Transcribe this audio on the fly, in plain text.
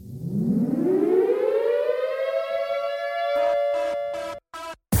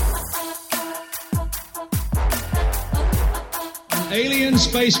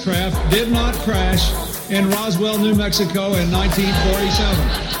spacecraft did not crash in Roswell, New Mexico in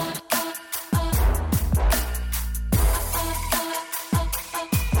 1947.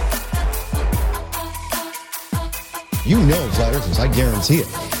 You know flat earthers, I guarantee it.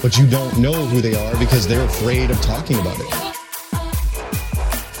 But you don't know who they are because they're afraid of talking about it.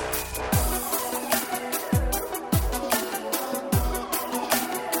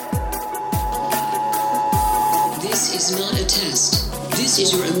 This is not a test. This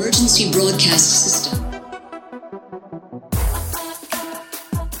is your emergency broadcast system.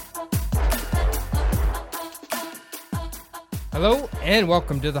 Hello, and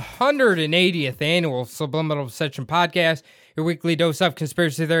welcome to the 180th annual Subliminal Deception Podcast, your weekly dose of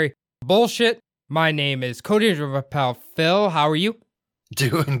conspiracy theory bullshit. My name is Cody, and my pal Phil. How are you?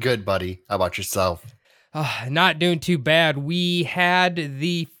 Doing good, buddy. How about yourself? Not doing too bad. We had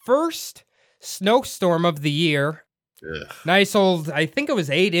the first snowstorm of the year. Ugh. Nice old, I think it was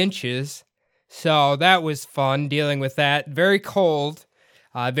 8 inches. So that was fun dealing with that. Very cold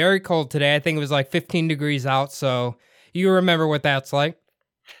today. I think it was like 15 degrees out, so you remember what that's like.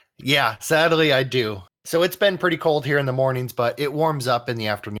 Yeah, sadly I do. So it's been pretty cold here in the mornings, but it warms up in the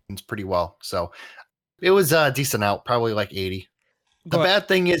afternoons pretty well. So it was decent out, probably like 80. The bad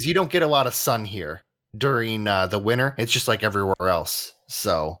thing is you don't get a lot of sun here during the winter. It's just like everywhere else.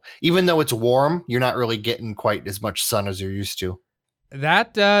 So even though it's warm, you're not really getting quite as much sun as you're used to.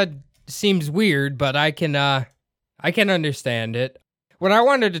 That seems weird, but I can understand it. What I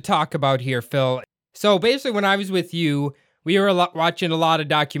wanted to talk about here, Phil. So basically, when I was with you, we were watching a lot of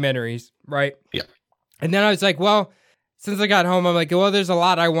documentaries, right? Yeah. And then I was like, well, since I got home, I'm like, well, there's a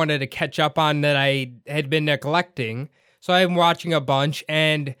lot I wanted to catch up on that I had been neglecting. So I'm watching a bunch.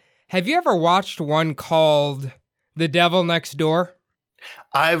 And have you ever watched one called The Devil Next Door?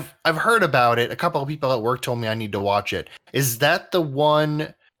 I've heard about it. A couple of people at work told me I need to watch it. Is that the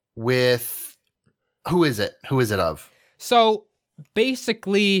one with who is it? Who is it of? So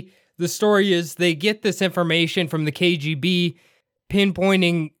basically, the story is they get this information from the KGB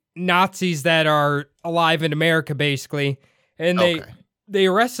pinpointing Nazis that are alive in America, basically. And they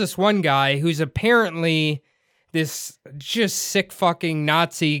arrest this one guy who's apparently this just sick fucking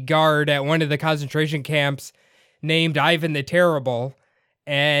Nazi guard at one of the concentration camps named Ivan the Terrible.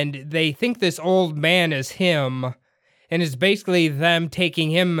 And they think this old man is him. And it's basically them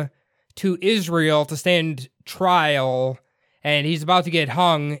taking him to Israel to stand trial. And he's about to get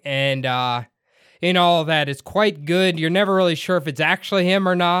hung, and in all of that, it's quite good. You're never really sure if it's actually him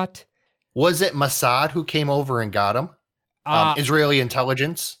or not. Was it Mossad who came over and got him? Israeli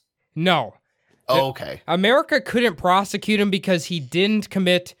intelligence? No. Oh, okay. America couldn't prosecute him because he didn't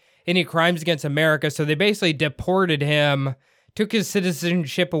commit any crimes against America, so they basically deported him, took his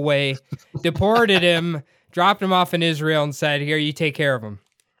citizenship away, deported him, dropped him off in Israel, and said, here, you take care of him.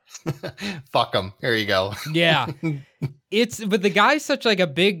 Fuck him. Here you go. Yeah. But the guy's such like a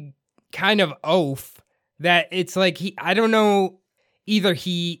big kind of oaf that it's like I don't know, either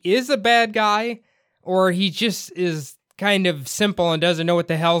he is a bad guy or he just is kind of simple and doesn't know what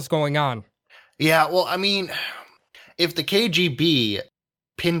the hell's going on. Yeah, well, I mean, if the KGB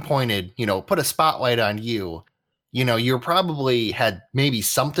pinpointed, put a spotlight on you, you're probably had maybe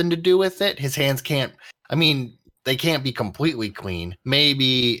something to do with it. His hands they can't be completely clean.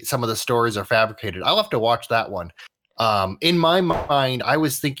 Maybe some of the stories are fabricated. I'll have to watch that one. In my mind, I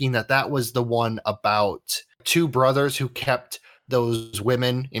was thinking that was the one about 2 brothers who kept those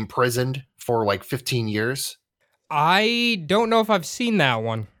women imprisoned for like 15 years. I don't know if I've seen that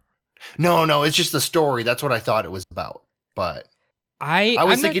one. No, it's just the story. That's what I thought it was about. But I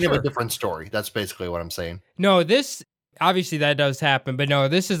was thinking of a different story. That's basically what I'm saying. No, this, obviously that does happen, but no,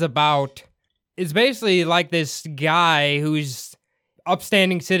 this is about, it's basically like this guy who's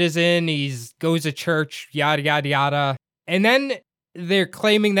upstanding citizen, goes to church, yada, yada, yada. And then they're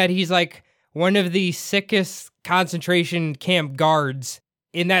claiming that he's like one of the sickest concentration camp guards.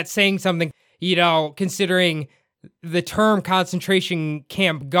 And that's saying something, considering the term concentration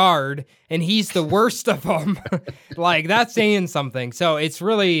camp guard, and he's the worst of them. Like, that's saying something. So it's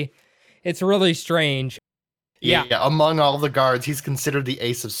really strange. Yeah, among all the guards, he's considered the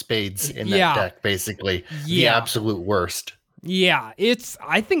ace of spades in that deck, basically. The absolute worst. Yeah,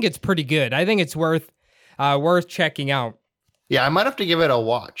 I think it's pretty good. I think it's worth checking out. Yeah, I might have to give it a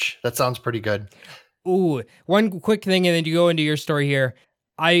watch. That sounds pretty good. Ooh, one quick thing, and then you go into your story here.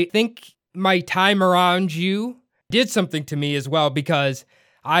 I think my time around you did something to me as well, because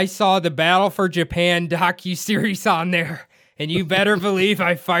I saw the Battle for Japan docuseries on there, and you better believe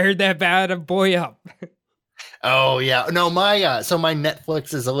I fired that bad boy up. Oh, yeah. No, my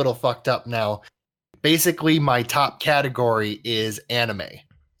Netflix is a little fucked up now. basically my top category is anime.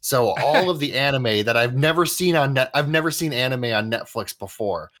 So all of the anime that I've never seen I've never seen anime on Netflix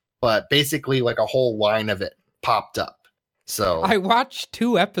before, but basically like a whole line of it popped up. So I watched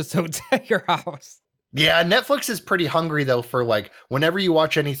 2 episodes at your house. yeah, Netflix is pretty hungry though for like whenever you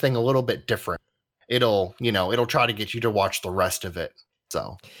watch anything a little bit different, it'll try to get you to watch the rest of it.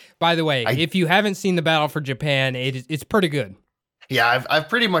 So, by the way, if you haven't seen The Battle for Japan, it's pretty good. Yeah, I've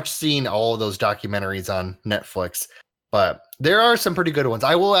pretty much seen all of those documentaries on Netflix, but there are some pretty good ones.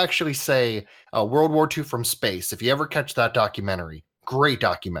 I will actually say World War II from Space. If you ever catch that documentary, great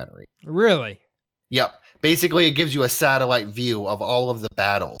documentary. Really? Yep. Basically, it gives you a satellite view of all of the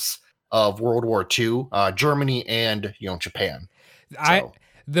battles of World War II, Germany and Japan.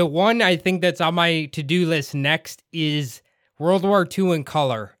 The one I think that's on my to-do list next is World War II in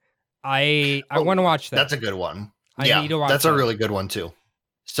color. I want to watch that. That's a good one. I need to watch that's that. a really good one too.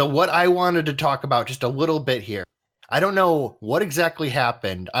 So what I wanted to talk about just a little bit here. I don't know what exactly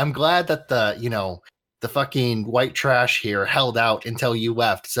happened. I'm glad that the fucking white trash here held out until you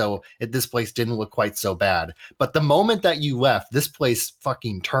left, so this place didn't look quite so bad. But the moment that you left, this place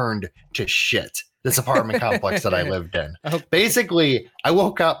fucking turned to shit. This apartment complex that I lived in. Okay. Basically, I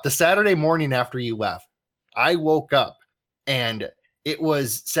woke up the Saturday morning after you left. I woke up and it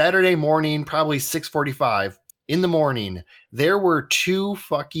was Saturday morning, probably 6:45 in the morning. There were 2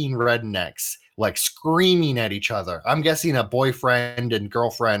 fucking rednecks like screaming at each other. I'm guessing a boyfriend and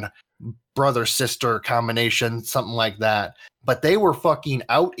girlfriend, brother sister combination, something like that. But they were fucking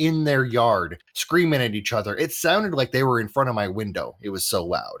out in their yard screaming at each other. It sounded like they were in front of my window. It was so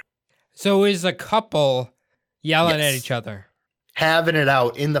loud. So is a couple yelling Yes. at each other? Having it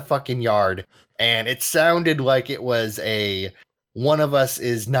out in the fucking yard. And it sounded like it was a one of us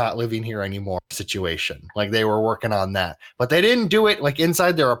is not living here anymore situation. Like they were working on that. But they didn't do it like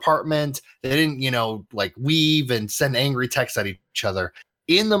inside their apartment. They didn't, like weave and send angry texts at each other.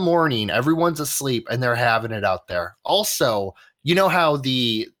 In the morning, everyone's asleep and they're having it out there. Also, you know how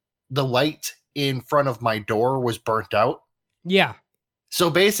the light in front of my door was burnt out? Yeah. So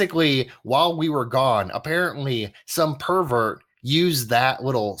basically, while we were gone, apparently some pervert used that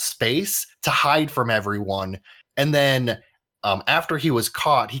little space to hide from everyone. And then after he was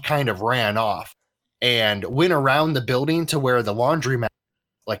caught, he kind of ran off and went around the building to where the laundromat,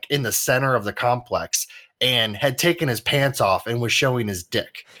 like in the center of the complex, and had taken his pants off and was showing his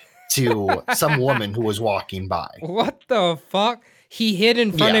dick to some woman who was walking by. What the fuck? He hid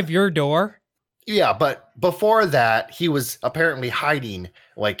in front of your door? Yeah, but before that, he was apparently hiding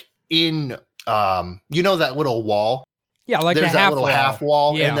like in that little wall. Yeah, like there's a that half little wall. half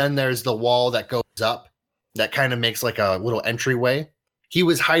wall, Yeah. and then there's the wall that goes up that kind of makes like a little entryway. He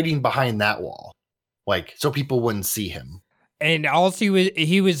was hiding behind that wall, like so people wouldn't see him. And also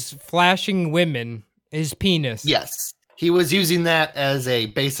he was flashing women his penis. Yes, he was using that as a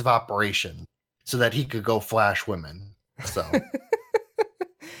base of operation so that he could go flash women. So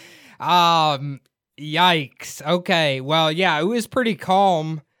Yikes. Okay. Well, yeah, it was pretty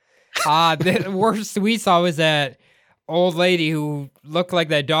calm. The worst we saw was that old lady who looked like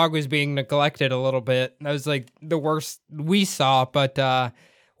that dog was being neglected a little bit. That was like the worst we saw, but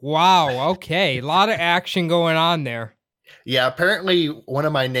wow, okay. A lot of action going on there. yeah, apparently one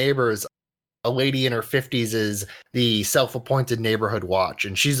of my neighbors, a lady in her 50s, is the self-appointed neighborhood watch,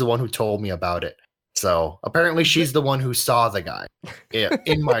 and she's the one who told me about it. So apparently she's the one who saw the guy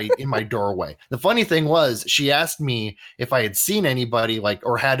in my doorway. The funny thing was, she asked me if I had seen anybody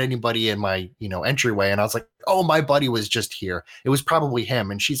or had anybody in my entryway, and I was like, oh, my buddy was just here. It was probably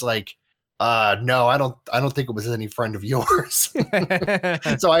him. And she's like, no, I don't think it was any friend of yours.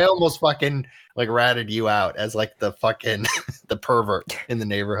 So I almost fucking ratted you out as the fucking the pervert in the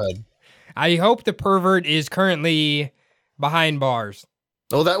neighborhood. I hope the pervert is currently behind bars.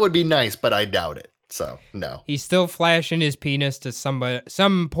 Oh, that would be nice, but I doubt it. So no. He's still flashing his penis to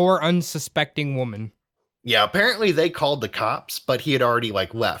some poor unsuspecting woman. Yeah, apparently they called the cops, but he had already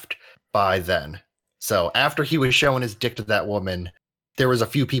left by then. So after he was showing his dick to that woman, there was a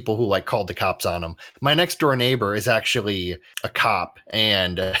few people who called the cops on him. My next door neighbor is actually a cop,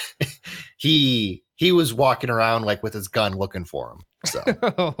 and he was walking around with his gun looking for him.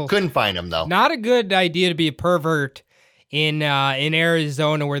 So couldn't find him though. Not a good idea to be a pervert in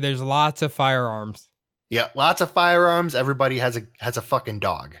Arizona where there's lots of firearms. Yeah, lots of firearms. Everybody has a fucking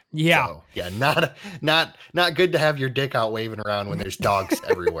dog. Yeah. So, yeah, not good to have your dick out waving around when there's dogs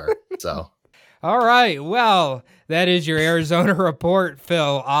everywhere. So All right. Well, that is your Arizona report,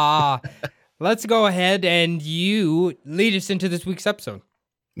 Phil. Let's go ahead and you lead us into this week's episode.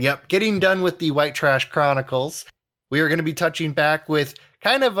 Yep, getting done with the White Trash Chronicles. We are going to be touching back with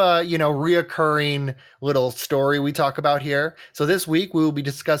kind of a, reoccurring little story we talk about here. So this week we will be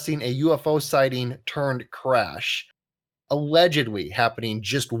discussing a UFO sighting turned crash, allegedly happening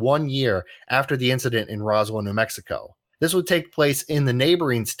just 1 year after the incident in Roswell, New Mexico. This would take place in the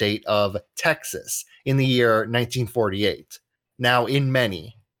neighboring state of Texas in the year 1948. Now, in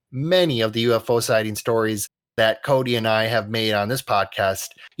many of the UFO sighting stories that Cody and I have made on this podcast,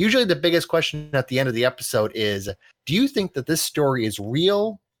 usually the biggest question at the end of the episode is, do you think that this story is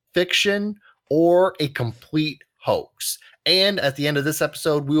real, fiction, or a complete hoax? And at the end of this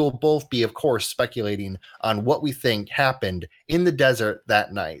episode, we will both be, of course, speculating on what we think happened in the desert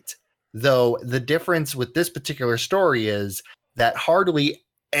that night. Though the difference with this particular story is that hardly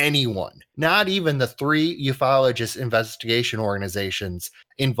anyone, not even the 3 ufologist investigation organizations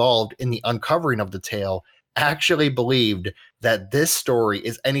involved in the uncovering of the tale, actually believed that this story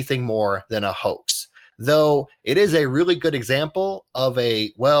is anything more than a hoax. Though it is a really good example of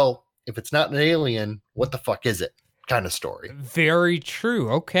a, well, if it's not an alien, what the fuck is it kind of story. Very true.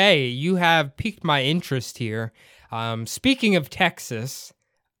 Okay, you have piqued my interest here. Speaking of Texas,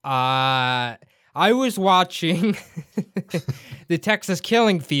 I was watching the Texas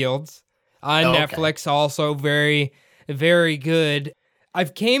Killing Fields on Netflix. Also very, very good.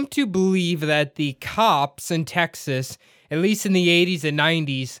 I've came to believe that the cops in Texas, at least in the 80s and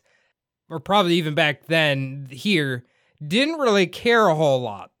 90s, or probably even back then here, didn't really care a whole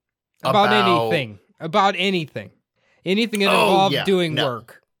lot about anything. Anything that involved doing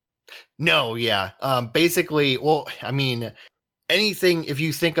work. No, yeah. Basically, well, I mean, anything, if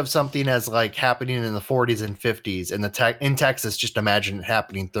you think of something as like happening in the 40s and 50s in Texas, just imagine it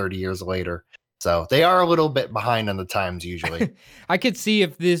happening 30 years later. So they are a little bit behind on the times usually. I could see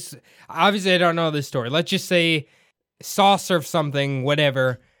if this, obviously I don't know this story. Let's just say saucer of something,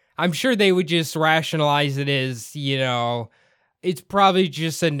 whatever. I'm sure they would just rationalize it as, it's probably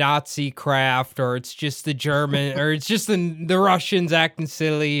just a Nazi craft, or it's just the German, or it's just the Russians acting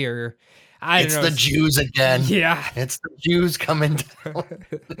silly, or I don't know. It's the Jews again. Yeah. It's the Jews coming down.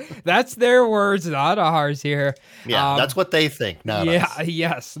 That's their words, not ours here. Yeah, that's what they think, not us.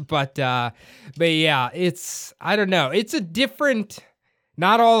 Yes. But yeah, it's, I don't know. It's a different,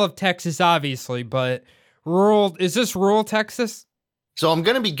 not all of Texas, obviously, but is this rural Texas? So I'm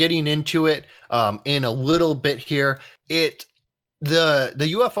going to be getting into it in a little bit here. The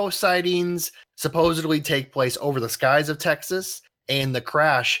UFO sightings supposedly take place over the skies of Texas, and the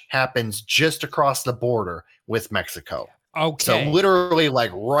crash happens just across the border with Mexico. Okay. So literally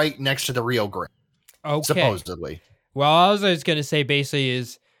like right next to the Rio Grande. Okay. Supposedly. Well, all I was going to say basically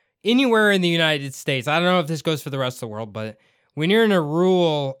is anywhere in the United States, I don't know if this goes for the rest of the world, but when you're in a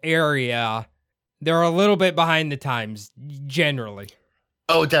rural area, they're a little bit behind the times, generally.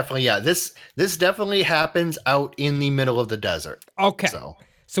 Oh, definitely, yeah. This definitely happens out in the middle of the desert. Okay.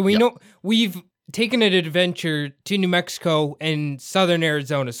 So we know we've taken an adventure to New Mexico and southern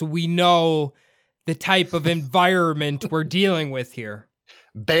Arizona, so we know the type of environment we're dealing with here.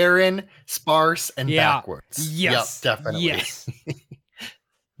 Barren, sparse, and backwards. Yes. Yep, definitely. Yes.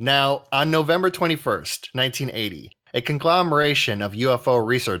 Now, on November 21st, 1980, a conglomeration of UFO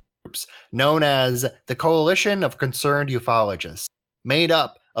research groups known as the Coalition of Concerned Ufologists, made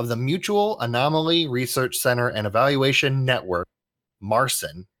up of the Mutual Anomaly Research Center and Evaluation Network,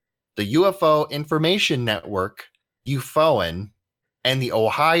 MARCIN, the UFO Information Network, UFOIN, and the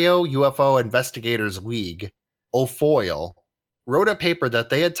Ohio UFO Investigators League, OFOIL, wrote a paper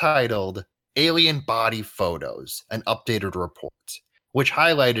that they had titled Alien Body Photos, an Updated Report, which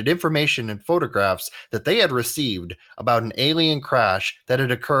highlighted information and photographs that they had received about an alien crash that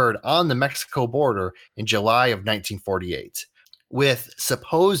had occurred on the Mexico border in July of 1948. With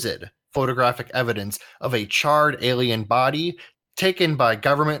supposed photographic evidence of a charred alien body taken by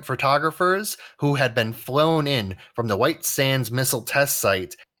government photographers who had been flown in from the White Sands Missile Test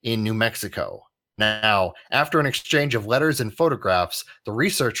Site in New Mexico. Now, after an exchange of letters and photographs, the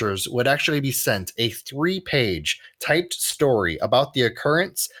researchers would actually be sent a 3-page typed story about the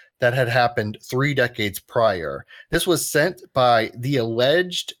occurrence that had happened 3 decades prior. This was sent by the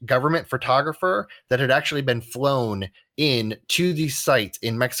alleged government photographer that had actually been flown in to the site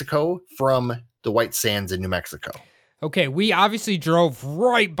in Mexico from the White Sands in New Mexico. Okay, we obviously drove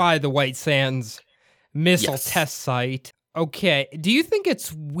right by the White Sands missile test site. Okay, do you think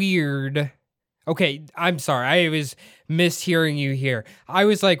it's weird? Okay, I'm sorry, I was mishearing you here. I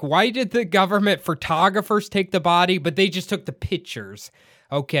was like, why did the government photographers take the body, but they just took the pictures?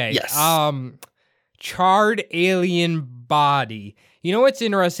 Okay. Yes. Charred alien body. You know what's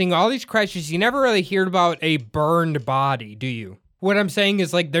interesting? All these crashes, you never really hear about a burned body, do you? What I'm saying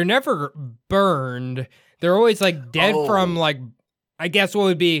is, like, they're never burned. They're always, like, dead from, like, I guess what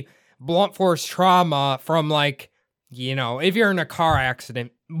would be blunt force trauma from like, if you're in a car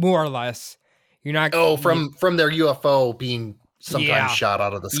accident, more or less, you're not. Oh, from their UFO being sometimes shot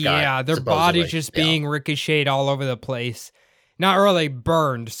out of the sky. Yeah, their supposedly. body's just being ricocheted all over the place. Not really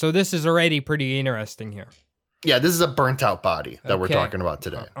burned. So this is already pretty interesting here. Yeah, this is a burnt out body that we're talking about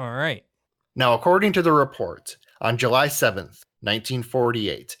today. All right. Now, according to the report, on July 7th,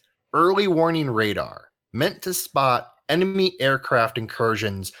 1948, early warning radar meant to spot enemy aircraft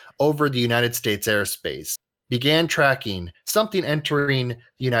incursions over the United States airspace began tracking something entering the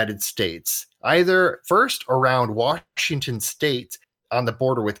United States, either first around Washington State on the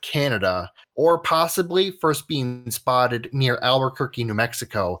border with Canada, or possibly first being spotted near Albuquerque, New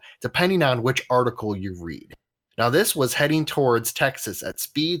Mexico, depending on which article you read. Now, this was heading towards Texas at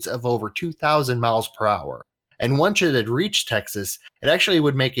speeds of over 2,000 miles per hour. And once it had reached Texas, it actually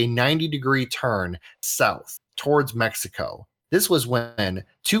would make a 90-degree turn south towards Mexico. This was when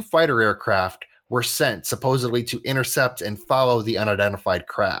 2 fighter aircraft were sent supposedly to intercept and follow the unidentified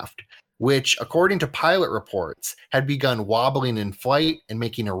craft, which, according to pilot reports, had begun wobbling in flight and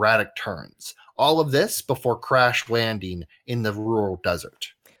making erratic turns. All of this before crash landing in the rural desert.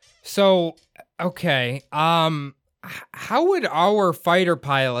 So, okay, how would our fighter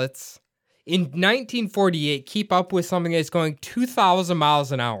pilots in 1948 keep up with something that's going 2,000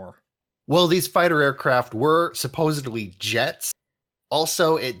 miles an hour? Well, these fighter aircraft were supposedly jets.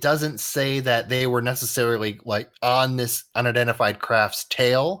 Also, it doesn't say that they were necessarily like on this unidentified craft's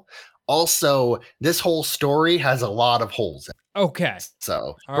tail. Also, this whole story has a lot of holes in it. Okay.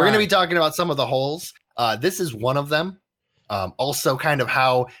 So we're going to be talking about some of the holes. This is one of them. Also, kind of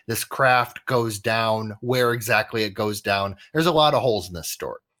how this craft goes down, where exactly it goes down. There's a lot of holes in this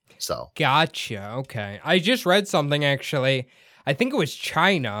story. So gotcha. Okay. I just read something, actually. I think it was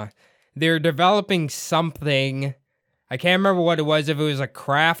China. They're developing something. I can't remember what it was, if it was a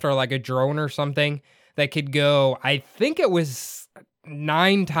craft or like a drone or something that could go, I think it was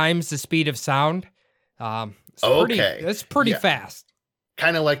 9 times the speed of sound. That's pretty fast.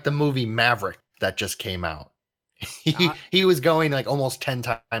 Kind of like the movie Maverick that just came out. He was going like almost 10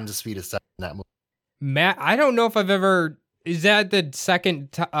 times the speed of sound in that movie. I don't know if I've ever... Is that the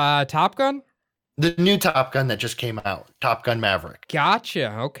second Top Gun? The new Top Gun that just came out. Top Gun Maverick.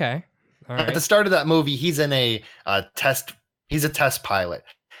 Gotcha. Okay. All right. At the start of that movie, he's in a test. He's a test pilot.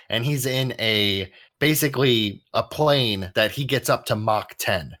 And he's in basically a plane that he gets up to Mach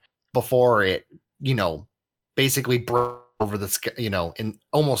 10 before it, basically broke over the sky, in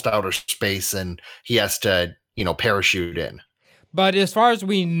almost outer space. And he has to, parachute in. But as far as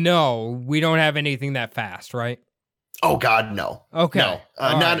we know, we don't have anything that fast, right? Oh God, no. Okay. No,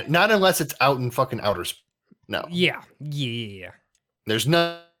 not unless it's out in fucking outer space. No. Yeah. There's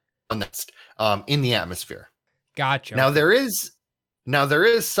none that's in the atmosphere. Gotcha. Now there is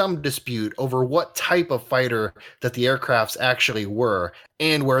some dispute over what type of fighter that the aircrafts actually were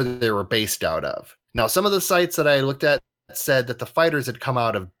and where they were based out of. Now, some of the sites that I looked at said that the fighters had come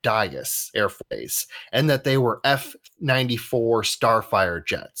out of Dyess Air Force and that they were F-94 Starfire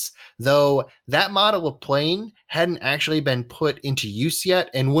jets, though that model of plane hadn't actually been put into use yet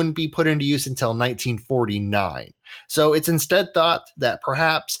and wouldn't be put into use until 1949. So it's instead thought that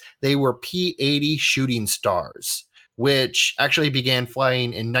perhaps they were P-80 Shooting Stars, which actually began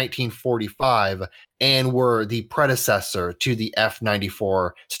flying in 1945 and were the predecessor to the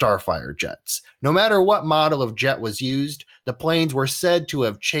F-94 Starfire jets. No matter what model of jet was used, the planes were said to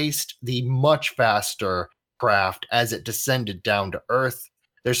have chased the much faster craft as it descended down to Earth.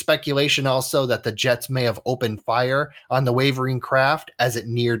 There's speculation also that the jets may have opened fire on the wavering craft as it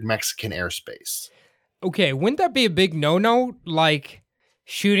neared Mexican airspace. Okay, wouldn't that be a big no-no, like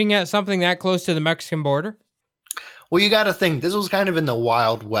shooting at something that close to the Mexican border? Well, you got to think, this was kind of in the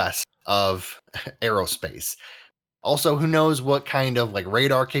Wild West of aerospace. Also, who knows what kind of like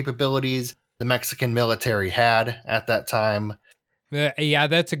radar capabilities the Mexican military had at that time. Yeah,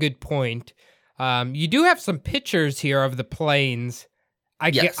 that's a good point. You do have some pictures here of the planes.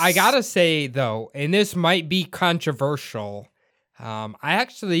 Yes. I gotta say, though, and this might be controversial, I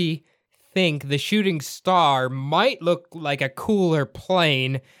actually think the Shooting Star might look like a cooler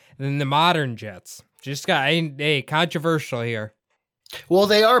plane than the modern jets. Controversial here. Well,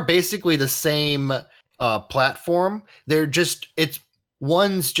 they are basically the same platform.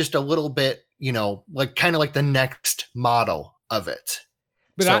 One's just a little bit, like kind of like the next model of it.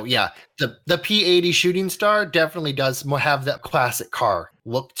 But the P-80 Shooting Star definitely does have that classic car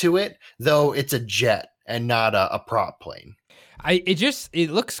look to it, though it's a jet and not a prop plane.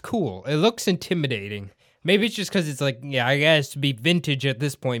 It looks cool. It looks intimidating. Maybe it's just because it's like, I guess to be vintage at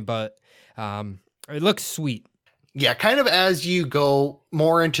this point, but it looks sweet. Yeah, kind of as you go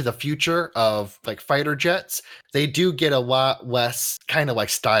more into the future of like fighter jets, they do get a lot less kind of like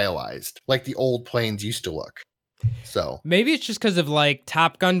stylized, like the old planes used to look. So Maybe it's just because of like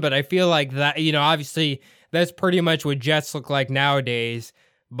Top Gun, but I feel like that, obviously that's pretty much what jets look like nowadays,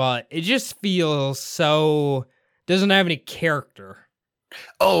 but it just feels so, doesn't have any character.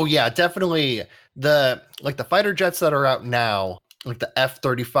 oh yeah, definitely the fighter jets that are out now, like the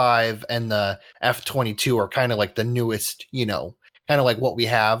F-35 and the F-22 are kind of like the newest, kind of like what we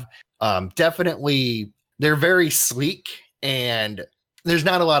have. Definitely they're very sleek and there's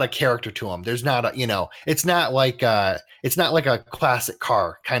not a lot of character to them. There's not it's not like a classic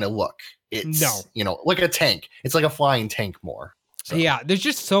car kind of look. It's like a tank. It's like a flying tank more. So. Yeah, there's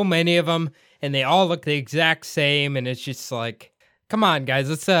just so many of them and they all look the exact same and it's just like, come on, guys.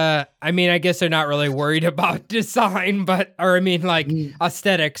 Let's. I guess they're not really worried about design,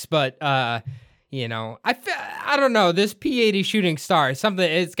 aesthetics, but I don't know. This P-80 Shooting Star, something.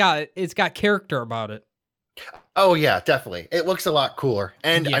 It's got character about it. Oh yeah, definitely. It looks a lot cooler,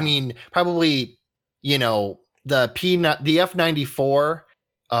 and probably, the F-94,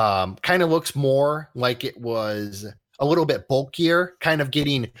 kind of looks more like it was a little bit bulkier. Kind of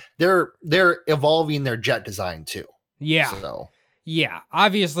they're evolving their jet design too. Yeah. So. Yeah,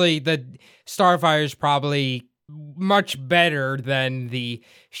 obviously the Starfire is probably much better than the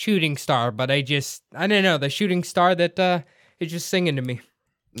Shooting Star, but I don't know, the Shooting Star that is just singing to me.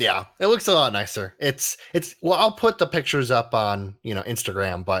 Yeah, it looks a lot nicer. Well, I'll put the pictures up on,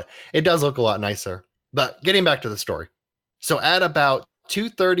 Instagram, but it does look a lot nicer. But getting back to the story. So at about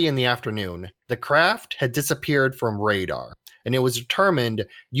 2:30 in the afternoon, the craft had disappeared from radar, and it was determined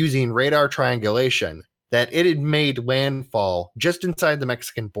using radar triangulation that it had made landfall just inside the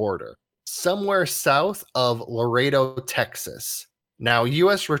Mexican border, somewhere south of Laredo, Texas. Now,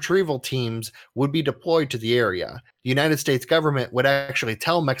 U.S. retrieval teams would be deployed to the area. The United States government would actually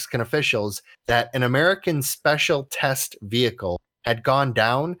tell Mexican officials that an American special test vehicle had gone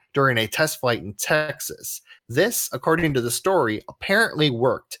down during a test flight in Texas. This, according to the story, apparently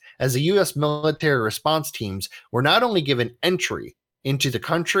worked, as the U.S. military response teams were not only given entry into the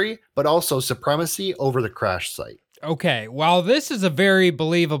country, but also supremacy over the crash site. Okay, well, this is a very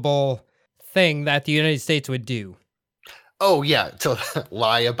believable thing that the United States would do. Oh, yeah, to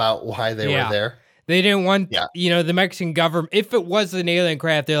lie about why they were there. They didn't want, the Mexican government, if it was an alien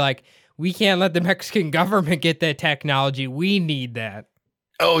craft, they're like, we can't let the Mexican government get that technology. We need that.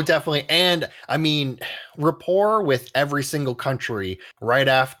 Oh, definitely. And rapport with every single country right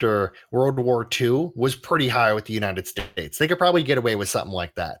after World War II was pretty high with the United States. They could probably get away with something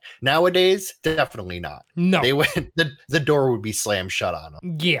like that. Nowadays, definitely not. No. They would, the door would be slammed shut on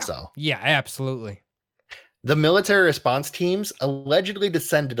them. Yeah. So. Yeah, absolutely. The military response teams allegedly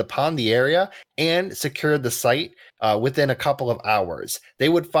descended upon the area and secured the site within a couple of hours. They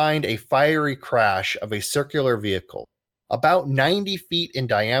would find a fiery crash of a circular vehicle, about 90 feet in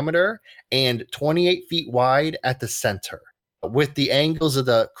diameter and 28 feet wide at the center, with the angles of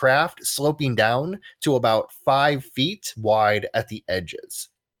the craft sloping down to about 5 feet wide at the edges.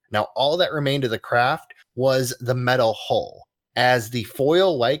 Now, all that remained of the craft was the metal hull, as the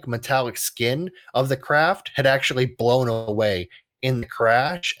foil-like metallic skin of the craft had actually blown away in the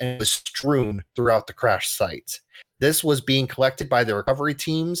crash and was strewn throughout the crash site. This was being collected by the recovery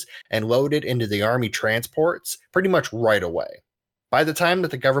teams and loaded into the Army transports pretty much right away. By the time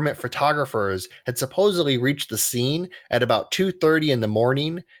that the government photographers had supposedly reached the scene at about 2:30 in the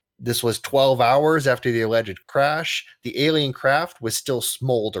morning, this was 12 hours after the alleged crash, the alien craft was still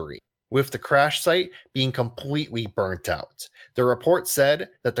smoldering, with the crash site being completely burnt out. The report said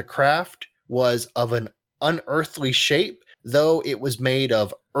that the craft was of an unearthly shape, though it was made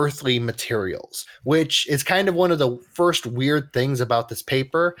of earthly materials, which is kind of one of the first weird things about this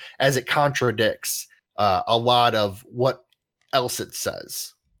paper, as it contradicts a lot of what else it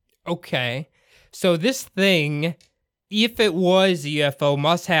says. Okay. So this thing, if it was UFO,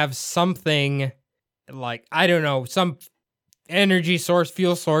 must have something like, I don't know, some energy source,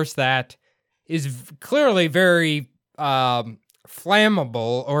 fuel source that is clearly very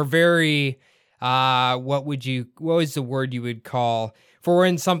flammable or very what is the word you would call for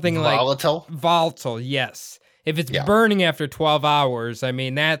when something volatile? Like volatile, yes. If it's burning after 12 hours,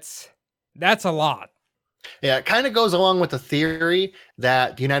 that's a lot. Yeah, it kind of goes along with the theory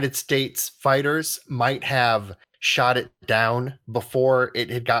that the United States fighters might have shot it down before it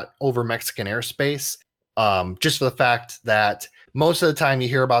had got over Mexican airspace. Just for the fact that most of the time you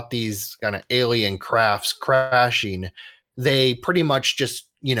hear about these kind of alien crafts crashing, they pretty much just,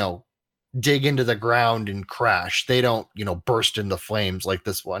 dig into the ground and crash. They don't, burst into flames like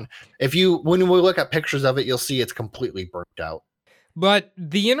this one. When we look at pictures of it, you'll see it's completely burnt out. But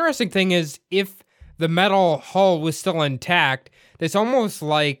the interesting thing is, if the metal hull was still intact, it's almost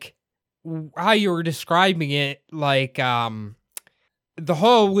like how you were describing it, like the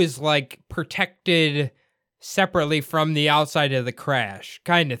hull was like protected separately from the outside of the crash,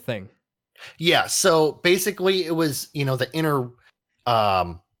 kind of thing. Yeah, so basically it was, the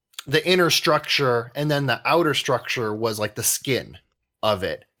inner structure, and then the outer structure was like the skin of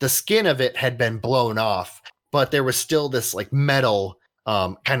it. The skin of it had been blown off, but there was still this like metal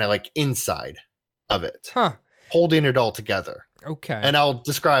kind of like inside of it, holding it all together. Okay. And I'll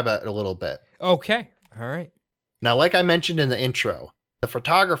describe it a little bit. Okay. All right. Now, like I mentioned in the intro, the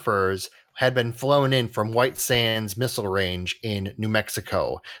photographers had been flown in from White Sands Missile Range in New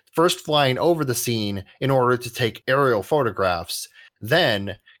Mexico, first flying over the scene in order to take aerial photographs,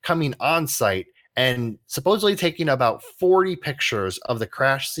 then coming on site and supposedly taking about 40 pictures of the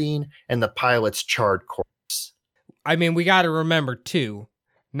crash scene and the pilot's charred corpse. I mean, we got to remember, too,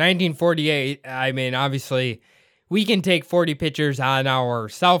 1948, I mean, obviously, we can take 40 pictures on our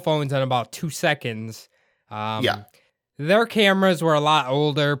cell phones in about 2 seconds. Yeah. Their cameras were a lot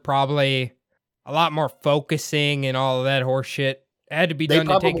older, probably a lot more focusing and all of that horse shit. It had to be done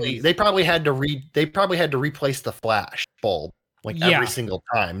They probably had to replace the flash bulb every single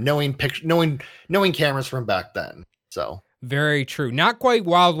time, knowing cameras from back then. So very true. Not quite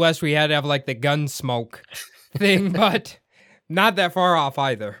Wild West. We had to have like the gun smoke thing, but not that far off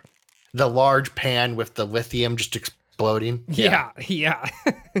either. The large pan with the lithium just exploding. Yeah.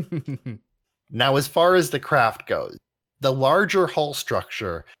 Now, as far as the craft goes, the larger hull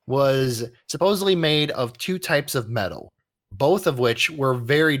structure was supposedly made of two types of metal, both of which were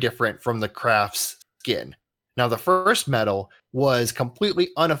very different from the craft's skin. Now, the first metal was completely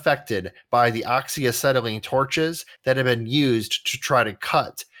unaffected by the oxyacetylene torches that had been used to try to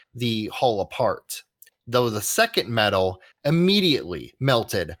cut the hull apart, though the second metal immediately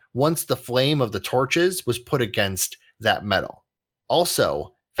melted once the flame of the torches was put against that metal.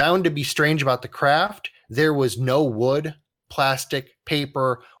 Also, found to be strange about the craft, there was no wood, plastic,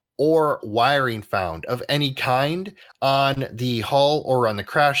 paper, or wiring found of any kind on the hull or on the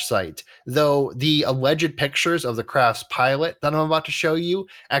crash site, though the alleged pictures of the craft's pilot that I'm about to show you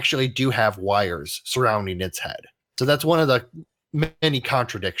actually do have wires surrounding its head. So that's one of the many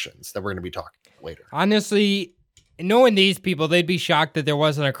contradictions that we're going to be talking about later. Honestly, knowing these people, they'd be shocked that there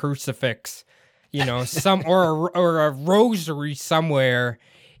wasn't a crucifix, some or a rosary somewhere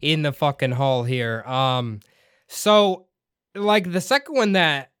in the fucking hull here. So like the second one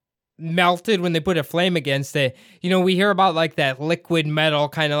that melted when they put a flame against it, we hear about like that liquid metal,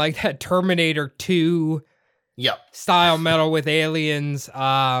 kind of like that Terminator 2 style metal with aliens.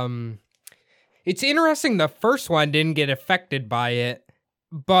 It's interesting the first one didn't get affected by it,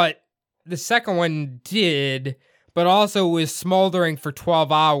 but the second one did, but also was smoldering for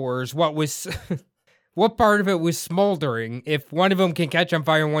 12 hours. What part of it was smoldering if one of them can catch on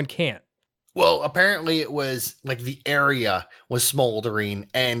fire and one can't? Well, apparently it was like the area was smoldering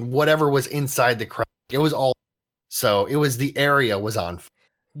and whatever was inside the craft, it was all. So it was the area was on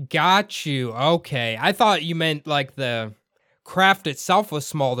fire. Got you. Okay. I thought you meant like the craft itself was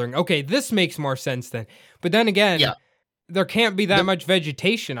smoldering. Okay, this makes more sense then. But then again, there can't be that much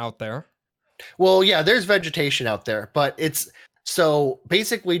vegetation out there. Well, yeah, there's vegetation out there, but so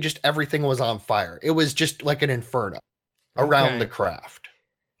basically just everything was on fire. It was just like an inferno around the craft.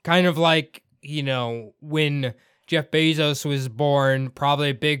 Kind of like, when Jeff Bezos was born,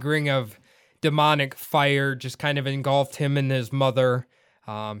 probably a big ring of demonic fire just kind of engulfed him and his mother.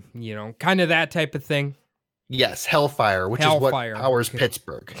 Kind of that type of thing. Yes, hellfire, which is what powers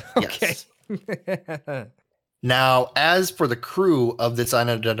Pittsburgh. Okay. Yes. Now, as for the crew of this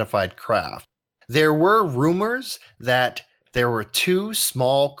unidentified craft, there were rumors that there were 2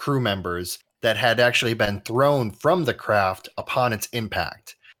 small crew members that had actually been thrown from the craft upon its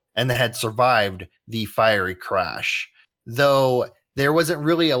impact and that had survived the fiery crash. Though there wasn't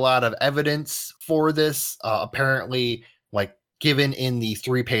really a lot of evidence for this, apparently, like given in the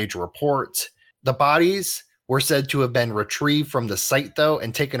 3-page report. The bodies were said to have been retrieved from the site, though,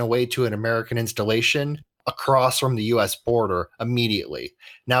 and taken away to an American installation across from the U.S. border immediately.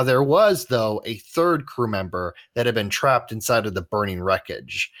 Now, there was, though, a 3rd crew member that had been trapped inside of the burning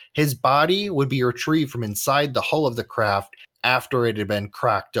wreckage. His body would be retrieved from inside the hull of the craft after it had been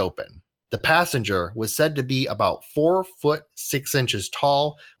cracked open. The passenger was said to be about 4 foot 6 inches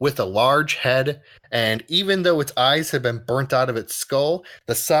tall with a large head, and even though its eyes had been burnt out of its skull,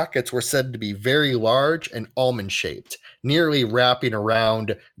 the sockets were said to be very large and almond-shaped, nearly wrapping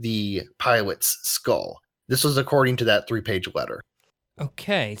around the pilot's skull. This was according to that 3-page letter.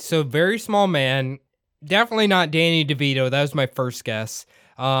 Okay, so very small man. Definitely not Danny DeVito. That was my first guess.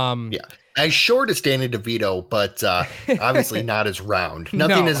 Yeah. As short as Danny DeVito, but obviously not as round.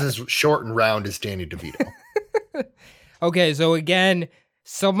 Nothing is as short and round as Danny DeVito. Okay, so again,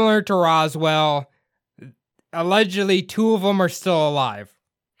 similar to Roswell, allegedly 2 of them are still alive.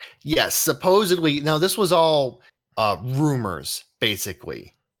 Yes, supposedly. Now, this was all rumors,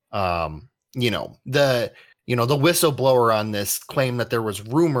 basically. The whistleblower on this claimed that there was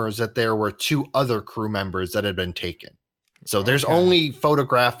rumors that there were 2 other crew members that had been taken. So there's only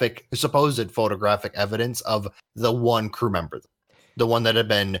supposed photographic evidence of the one crew member, the one that had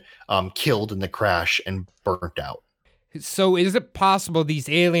been killed in the crash and burnt out. So is it possible these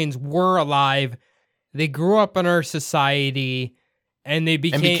aliens were alive, they grew up in our society, and they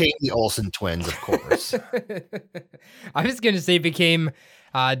became the Olsen twins, of course. I was going to say became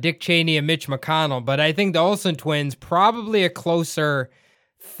Dick Cheney and Mitch McConnell, but I think the Olsen twins probably a closer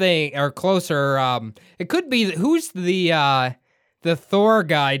thing, or closer. It could be, who's the Thor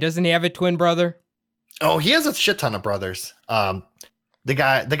guy? Doesn't he have a twin brother? Oh, he has a shit ton of brothers. The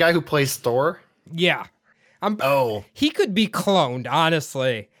guy who plays Thor. Yeah. Oh, he could be cloned,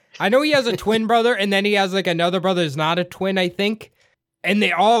 honestly. I know he has a twin brother, and then he has like another brother who's not a twin, I think. And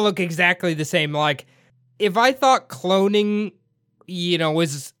they all look exactly the same. Like, if I thought cloning,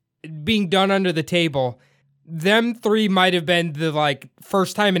 was being done under the table, them 3 might have been the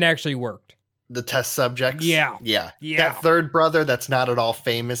first time it actually worked. The test subjects. Yeah. That third brother that's not at all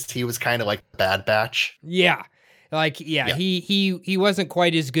famous, he was kind of like Bad Batch. Yeah. He wasn't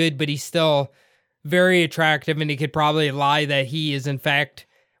quite as good, but he's still very attractive, and he could probably lie that he is in fact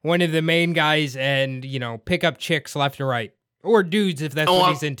one of the main guys and, pick up chicks left and right. Or dudes if that's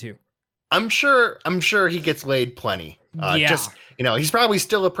what he's into. I'm sure he gets laid plenty. He's probably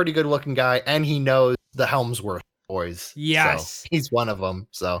still a pretty good looking guy, and he knows the Helmsworth boys. Yes. So he's one of them.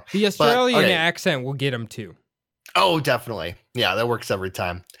 So the Australian accent will get him too. Oh, definitely. Yeah, that works every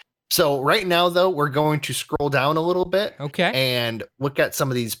time. So right now, though, we're going to scroll down a little bit. Okay. And look at some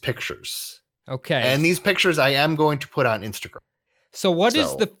of these pictures. Okay. And these pictures I am going to put on Instagram. So what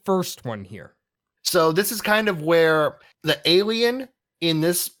is the first one here? So this is kind of where the alien in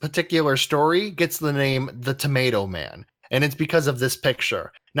this particular story gets the name the Tomato Man. And it's because of this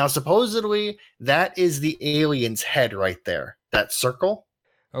picture. Now, supposedly, that is the alien's head right there. That circle.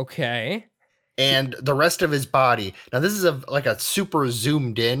 Okay. And the rest of his body. Now, this is a super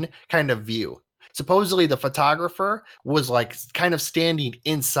zoomed in kind of view. Supposedly, the photographer was kind of standing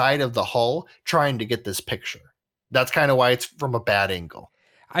inside of the hull trying to get this picture. That's kind of why it's from a bad angle.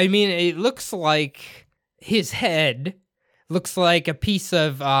 I mean, it looks like his head looks like a piece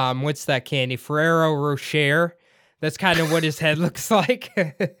of, what's that candy? Ferrero Rocher. That's kind of what his head looks like.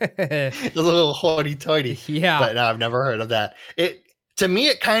 A little hoity-toity. Yeah. But no, I've never heard of that. To me,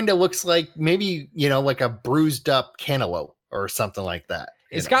 it kind of looks like maybe, like a bruised up cantaloupe or something like that.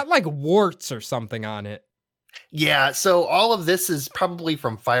 It's got warts or something on it. Yeah. So all of this is probably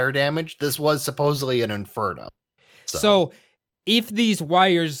from fire damage. This was supposedly an inferno. So if these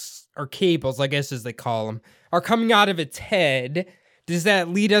wires or cables, I guess as they call them, are coming out of its head, does that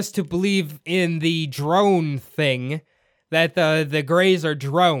lead us to believe in the drone thing, that the Greys are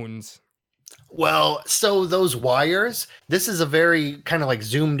drones? Well, so those wires, this is a very kind of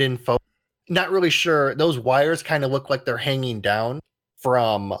zoomed in photo. Not really sure. Those wires kind of look like they're hanging down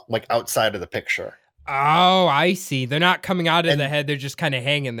from outside of the picture. Oh, I see. They're not coming out of the head. They're just kind of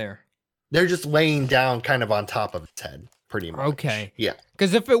hanging there. They're just laying down kind of on top of its head, pretty much. Okay. Yeah.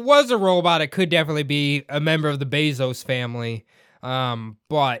 Because if it was a robot, it could definitely be a member of the Bezos family.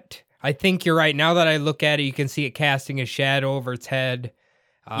 But I think you're right. Now that I look at it, you can see it casting a shadow over its head.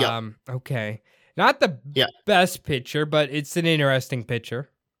 Okay. Not the best picture, but it's an interesting picture.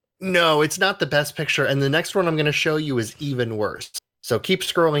 No, it's not the best picture. And the next one I'm going to show you is even worse. So keep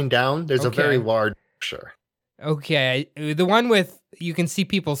scrolling down. There's a very large picture. Okay. The one with, you can see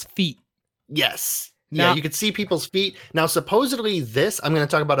people's feet. Yes. Yeah, you can see people's feet. Now, supposedly this, I'm going to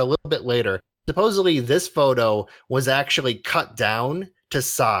talk about a little bit later. Supposedly this photo was actually cut down to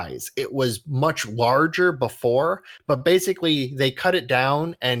size. It was much larger before, but basically they cut it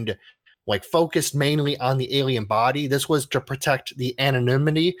down and focused mainly on the alien body. This was to protect the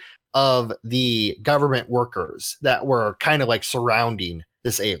anonymity of the government workers that were kind of surrounding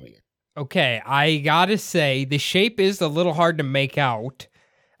this alien. Okay, I gotta say, the shape is a little hard to make out.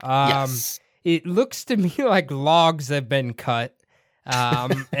 Yes. It looks to me like logs have been cut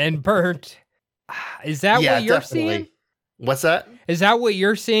and burnt. Is that what you're seeing? What's that? Is that what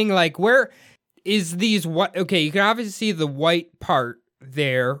you're seeing? Like, where is these what? Okay, you can obviously see the white part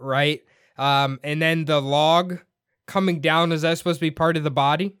there, right? And then the log coming down, is that supposed to be part of the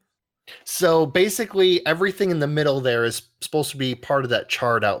body? So basically, everything in the middle there is supposed to be part of that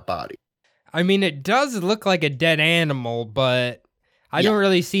charred out body. I mean, it does look like a dead animal, but I don't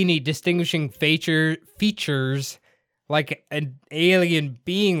really see any distinguishing features like an alien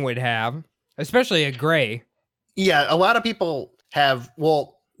being would have, especially a gray. Yeah, a lot of people have,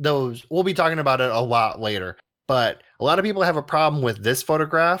 those, we'll be talking about it a lot later, but a lot of people have a problem with this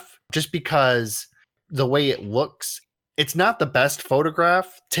photograph just because the way it looks, it's not the best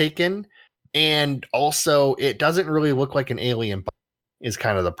photograph taken, and also it doesn't really look like an alien body is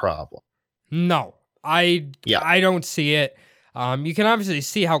kind of the problem. No, I don't see it. You can obviously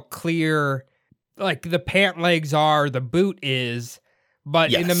see how clear, like, the pant legs are, the boot is,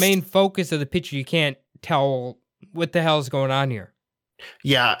 but in the main focus of the picture, you can't tell what the hell is going on here.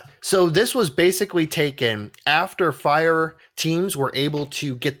 Yeah, so this was basically taken after fire teams were able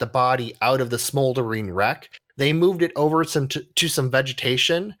to get the body out of the smoldering wreck. They moved it over to some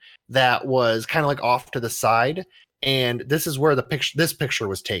vegetation that was kind of like off to the side, and this is where this picture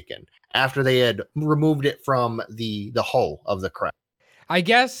was taken after they had removed it from the hull of the craft. I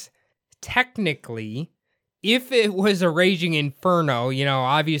guess technically, if it was a raging inferno,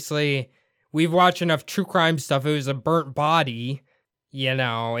 obviously we've watched enough true crime stuff. It was a burnt body,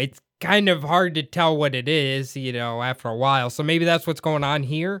 it's kind of hard to tell what it is, after a while. So maybe that's what's going on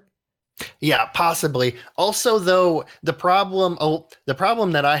here. Yeah, possibly. Also, though, the problem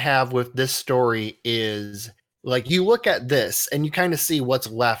that I have with this story is, like, you look at this and you kind of see what's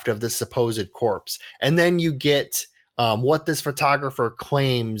left of this supposed corpse, and then you get what this photographer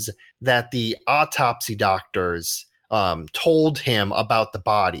claims that the autopsy doctors told him about the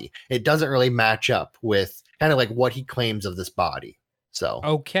body. It doesn't really match up with kind of like what he claims of this body. So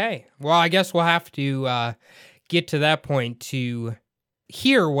okay, well, I guess we'll have to get to that point to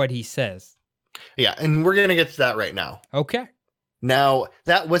hear what he says. Yeah, and we're gonna get to that right now. Okay. Now,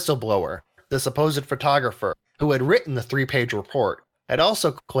 that whistleblower, the supposed photographer who had written the 3-page report, had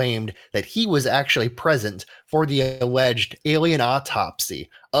also claimed that he was actually present for the alleged alien autopsy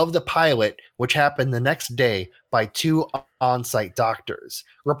of the pilot, which happened the next day by 2 on-site doctors,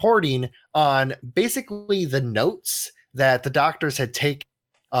 reporting on basically the notes that the doctors had taken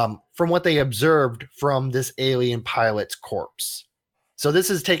from what they observed from this alien pilot's corpse. So this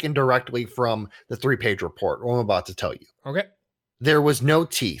is taken directly from the 3-page report, what I'm about to tell you. Okay. There was no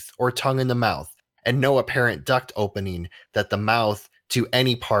teeth or tongue in the mouth, and no apparent duct opening that the mouth to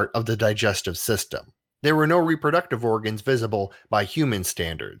any part of the digestive system. There were no reproductive organs visible by human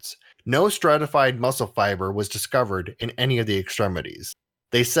standards. No stratified muscle fiber was discovered in any of the extremities.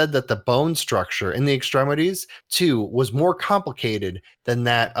 They said that the bone structure in the extremities, too, was more complicated than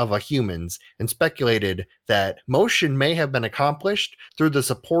that of a human's, and speculated that motion may have been accomplished through the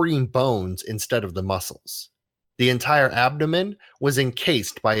supporting bones instead of the muscles. The entire abdomen was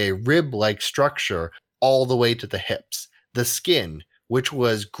encased by a rib-like structure all the way to the hips. The skin, which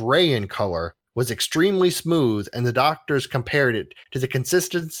was gray in color, was extremely smooth, and the doctors compared it to the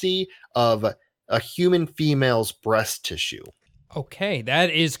consistency of a human female's breast tissue. Okay, that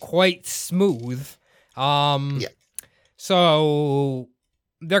is quite smooth. Yeah. So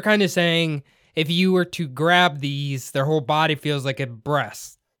they're kind of saying if you were to grab these, their whole body feels like a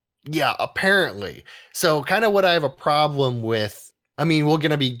breast. Yeah, apparently. So kind of what I have a problem with, I mean, we're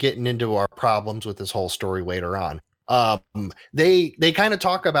going to be getting into our problems with this whole story later on. They kind of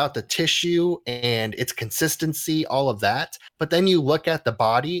talk about the tissue and its consistency, all of that. But then you look at the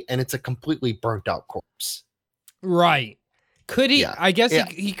body and it's a completely burnt out corpse. Right. Could he? Yeah. I guess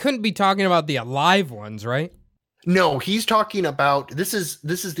he couldn't be talking about the alive ones, right? No, he's talking about, this is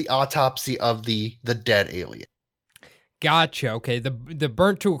the autopsy of the dead alien. Gotcha. Okay, the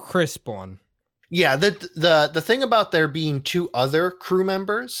burnt to a crisp one. Yeah, the thing about there being 2 other crew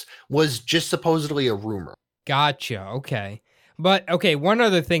members was just supposedly a rumor. Gotcha. Okay. But okay, one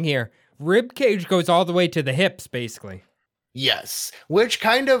other thing here. Rib cage goes all the way to the hips, basically. Yes, which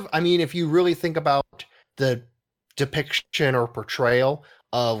kind of, I mean, if you really think about the depiction or portrayal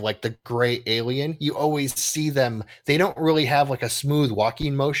of like the gray alien, you always see them, they don't really have like a smooth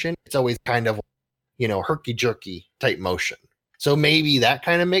walking motion. It's always kind of, herky-jerky type motion. So maybe that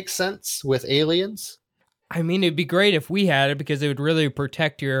kind of makes sense with aliens. I mean, it'd be great if we had it because it would really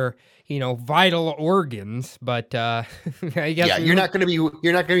protect your, vital organs. But I guess you're not going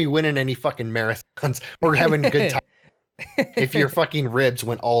to be winning any fucking marathons or having a good time. if your fucking ribs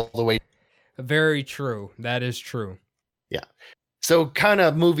went all the way. Very true. That is true. Yeah. So kind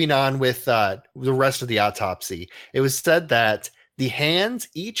of moving on with the rest of the autopsy, it was said that the hands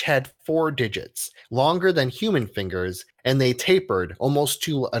each had 4 digits, longer than human fingers, and they tapered almost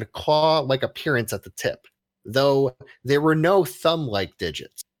to a claw-like appearance at the tip, though there were no thumb-like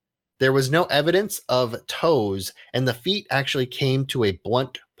digits. There was no evidence of toes, and the feet actually came to a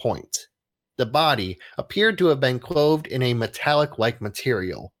blunt point. The body appeared to have been clothed in a metallic-like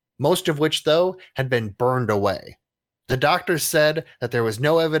material, most of which, though, had been burned away. The doctors said that there was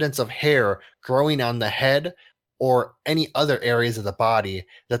no evidence of hair growing on the head or any other areas of the body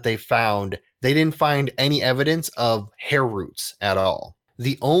that they found. They didn't find any evidence of hair roots at all.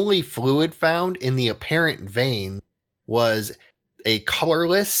 The only fluid found in the apparent vein was a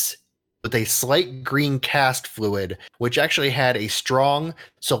colorless with a slight green cast fluid, which actually had a strong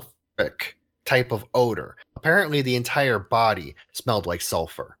sulfuric type of odor. Apparently, the entire body smelled like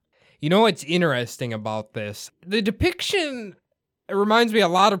sulfur. You know what's interesting about this? The depiction reminds me a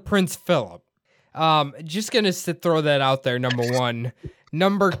lot of Prince Philip. Just gonna throw that out there, number one.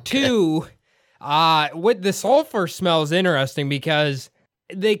 Number two, what the sulfur smell is interesting because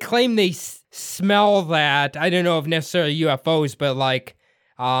they claim they smell that. I don't know if necessarily UFOs, but like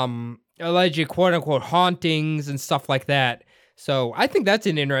alleged quote unquote hauntings and stuff like that. So I think that's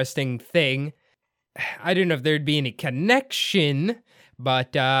an interesting thing. I don't know if there'd be any connection,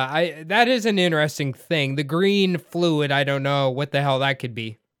 but that is an interesting thing. The green fluid, I don't know what the hell that could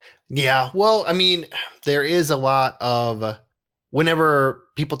be. Yeah, well, I mean, there is a lot of whenever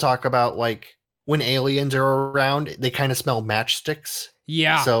people talk about like when aliens are around, they kind of smell matchsticks.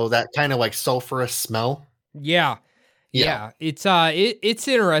 Yeah. So that kind of like sulfurous smell. Yeah. It's it's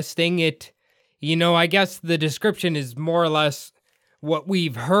interesting. I guess the description is more or less what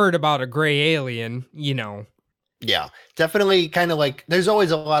we've heard about a gray alien, Yeah, definitely kind of like there's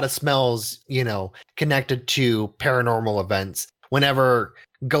always a lot of smells, connected to paranormal events. Whenever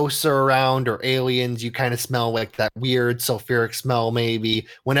ghosts are around or aliens, you kind of smell like that weird sulfuric smell maybe.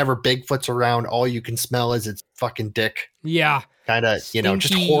 Whenever Bigfoot's around, all you can smell is its fucking dick. Yeah. Kind of, just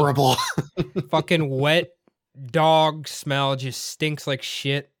Stinky, horrible. fucking wet dog smell just stinks like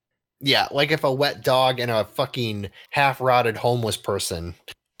shit. Yeah, like if a wet dog and a fucking half-rotted homeless person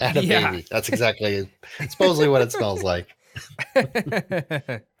had a baby. That's exactly supposedly what it smells like.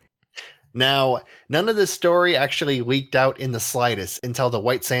 Now, none of this story actually leaked out in the slightest until the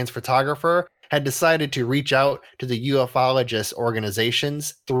White Sands photographer had decided to reach out to the ufologist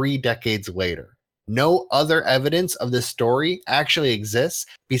organizations 3 decades later. No other evidence of this story actually exists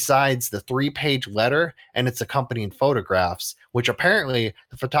besides the 3-page letter and its accompanying photographs, which apparently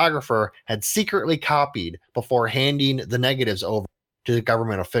the photographer had secretly copied before handing the negatives over to the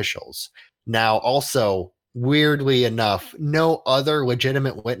government officials. Now, also, weirdly enough, no other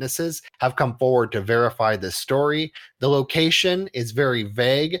legitimate witnesses have come forward to verify this story. The location is very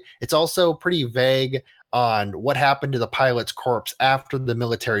vague. It's also pretty vague on what happened to the pilot's corpse after the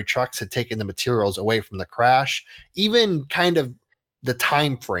military trucks had taken the materials away from the crash, even kind of the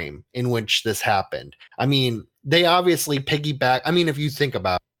time frame in which this happened. I mean, they obviously piggyback. I mean, if you think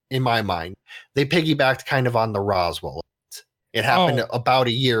about it, in my mind, they piggybacked kind of on the Roswell. It happened about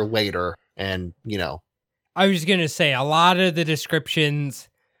a year later, and, I was going to say, a lot of the descriptions,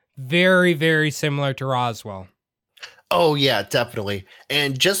 very, very similar to Roswell. Oh, yeah, definitely.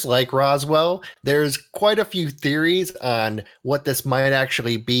 And just like Roswell, there's quite a few theories on what this might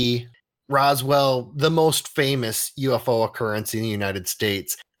actually be. Roswell, the most famous UFO occurrence in the United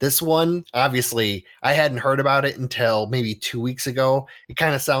States. This one, obviously, I hadn't heard about it until maybe 2 weeks ago. It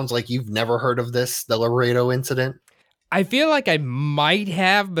kind of sounds like you've never heard of this, the Laredo incident. I feel like I might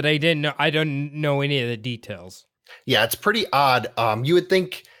have, but I didn't know. I don't know any of the details. Yeah, it's pretty odd. You would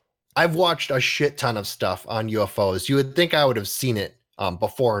think I've watched a shit ton of stuff on UFOs. You would think I would have seen it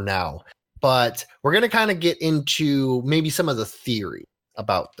before now, but we're going to kind of get into maybe some of the theory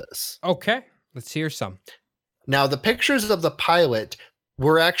about this. Okay, let's hear some. Now, the pictures of the pilot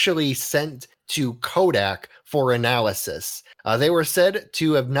were actually sent to Kodak for analysis. They were said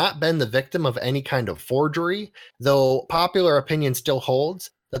to have not been the victim of any kind of forgery, though popular opinion still holds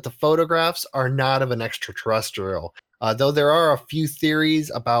that the photographs are not of an extraterrestrial, though there are a few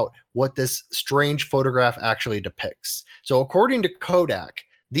theories about what this strange photograph actually depicts. So according to Kodak,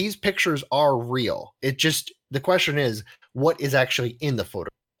 these pictures are real. The question is, what is actually in the photo?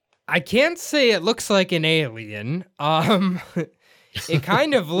 I can't say it looks like an alien. It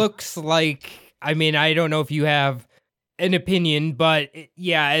kind of looks like, I mean, I don't know if you have an opinion, but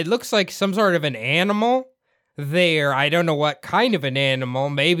it looks like some sort of an animal there. I don't know what kind of an animal.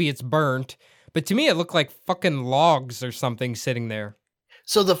 Maybe it's burnt, But to me, it looked like fucking logs or something sitting there.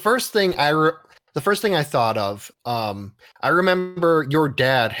 So the first thing I thought of, I remember your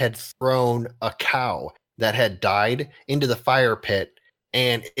dad had thrown a cow that had died into the fire pit,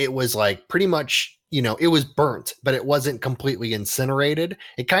 and it was like pretty much, it was burnt, but it wasn't completely incinerated.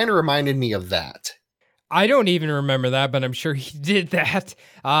 It kind of reminded me of that. I don't even remember that, but I'm sure he did that.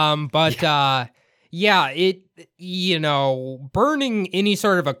 Burning any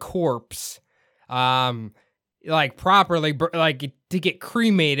sort of a corpse, like properly, like to get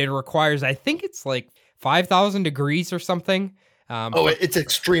cremated requires, I think it's like 5,000 degrees or something. It's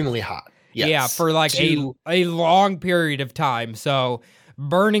extremely hot. Yes. Yeah, for like a long period of time. So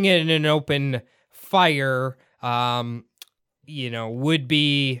burning it in an open fire, would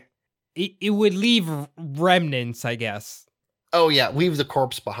be, it would leave remnants, I guess. Oh yeah, leave the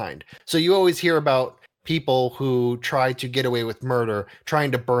corpse behind. So you always hear about people who try to get away with murder,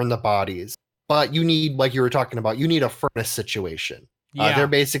 trying to burn the bodies. But you need, like you were talking about, you need a furnace situation. Yeah. They're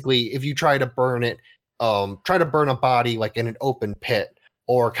basically, if you try to burn it, try to burn a body like in an open pit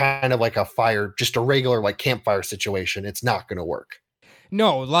or kind of like a fire, just a regular like campfire situation, it's not going to work.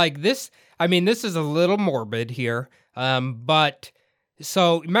 No, like this, I mean, this is a little morbid here. But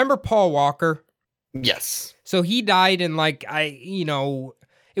so remember Paul Walker? Yes. So he died in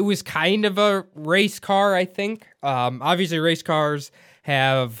it was kind of a race car, I think. Obviously race cars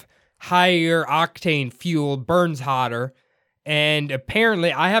have higher octane fuel, burns hotter. And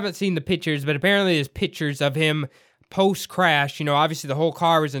apparently, I haven't seen the pictures, but apparently there's pictures of him post-crash. Obviously the whole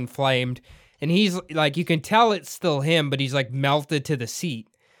car was inflamed. And he's like, you can tell it's still him, but he's like melted to the seat.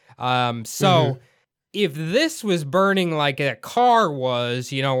 If this was burning like a car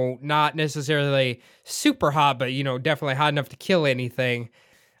was, not necessarily super hot, but, definitely hot enough to kill anything,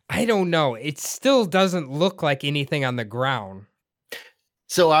 I don't know. It still doesn't look like anything on the ground.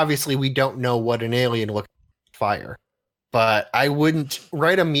 So obviously we don't know what an alien looks like fire. But I wouldn't,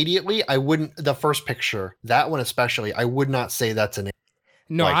 the first picture, that one especially, I would not say that's an alien.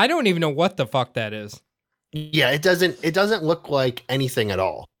 No, I don't even know what the fuck that is. Yeah, it doesn't look like anything at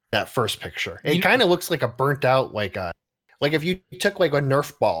all. That first picture, it kind of looks like a burnt out, like if you took like a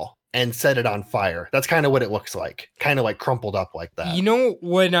Nerf ball and set it on fire. That's kind of what it looks like, kind of like crumpled up like that.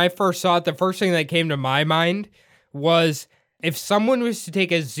 When I first saw it, the first thing that came to my mind was if someone was to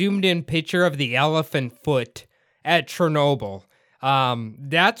take a zoomed in picture of the elephant foot at Chernobyl.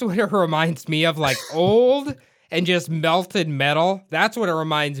 That's what it reminds me of, like old and just melted metal. That's what it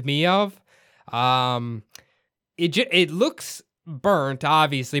reminds me of. It looks burnt,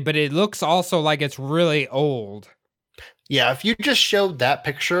 obviously, but it looks also like it's really old. Yeah, if you just showed that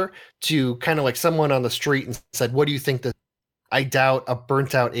picture to kind of like someone on the street and said, what do you think that, I doubt a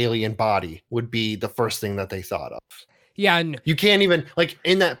burnt out alien body would be the first thing that they thought of. Yeah, and you can't even, like,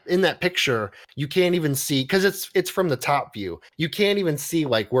 in that picture, you can't even see, because it's from the top view. You can't even see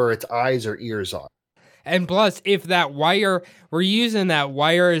like where its eyes or ears are. And plus, if that wire, we're using that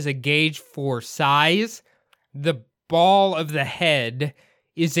wire as a gauge for size, the ball of the head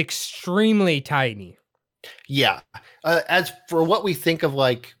is extremely tiny. Yeah. As for what we think of,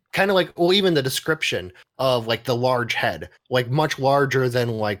 like, kind of like, well, even the description of like the large head, like much larger than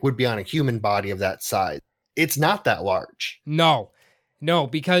like would be on a human body of that size. It's not that large. No,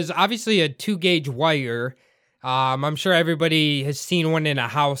 because obviously a 2-gauge wire, I'm sure everybody has seen one in a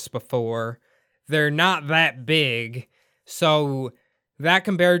house before. They're not that big. So that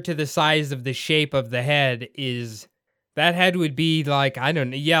compared to the size of the shape of the head is, that head would be like, I don't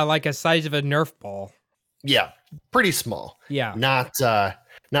know. Yeah. Like a size of a Nerf ball. Yeah. Pretty small. Yeah.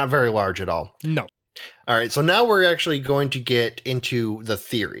 Not very large at all. No. All right. So now we're actually going to get into the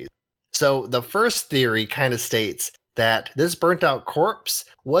theories. So the first theory kind of states that this burnt out corpse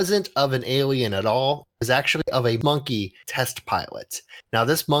wasn't of an alien at all. It was actually of a monkey test pilot. Now,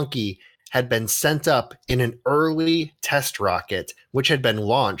 this monkey had been sent up in an early test rocket, which had been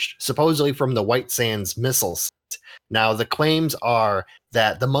launched supposedly from the White Sands missile site. Now, the claims are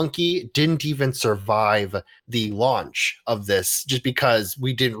that the monkey didn't even survive the launch of this just because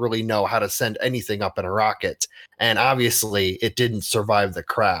we didn't really know how to send anything up in a rocket. And obviously, it didn't survive the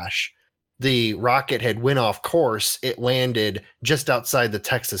crash. The rocket had went off course. It landed just outside the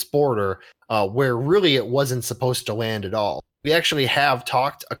Texas border, where really it wasn't supposed to land at all. We actually have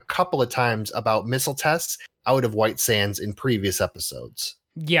talked a couple of times about missile tests out of White Sands in previous episodes.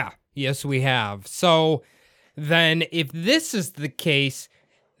 Yeah, yes, we have. So then if this is the case,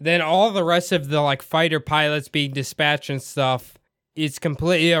 then all the rest of the like fighter pilots being dispatched and stuff is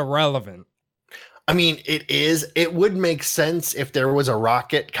completely irrelevant. I mean, it would make sense if there was a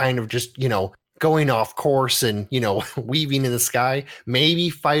rocket kind of just, going off course and, weaving in the sky. Maybe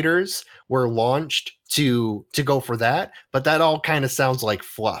fighters were launched to go for that, but that all kind of sounds like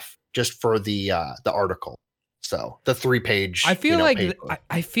fluff just for the article. So the 3-page. I feel like paper.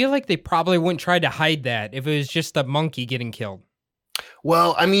 I feel like they probably wouldn't try to hide that if it was just a monkey getting killed.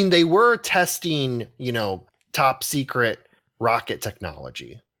 Well, I mean, they were testing, top secret rocket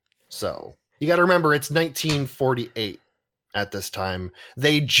technology. So you got to remember, it's 1948 at this time.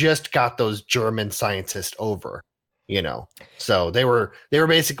 They just got those German scientists over, So they were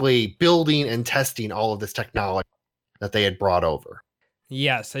basically building and testing all of this technology that they had brought over.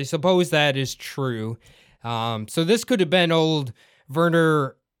 Yes, I suppose that is true. So this could have been old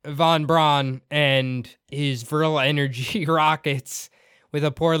Werner von Braun and his Vril Energy rockets with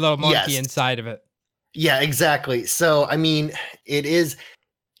a poor little monkey inside of it. Yeah, exactly. So, I mean, it is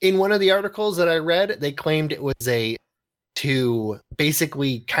in one of the articles that I read, they claimed it was to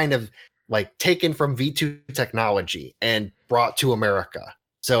basically kind of like taken from V2 technology and brought to America.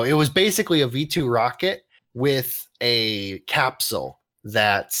 So it was basically a V2 rocket with a capsule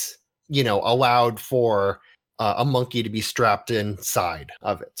that, allowed for a monkey to be strapped inside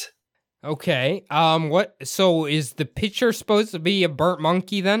of it. Okay. So is the picture supposed to be a burnt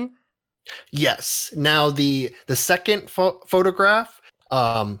monkey then? Yes. Now the second photograph,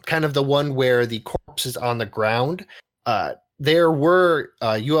 kind of the one where the corpse is on the ground, there were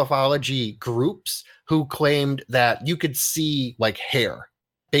ufology groups who claimed that you could see like hair,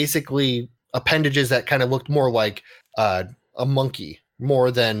 basically appendages that kind of looked more like a monkey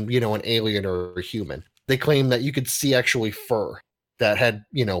more than, an alien or a human. They claimed that you could see actually fur that had,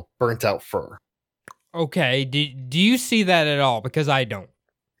 burnt out fur. Okay. Do you see that at all? Because I don't.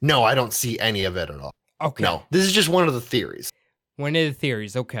 No, I don't see any of it at all. Okay. No, this is just one of the theories. One of the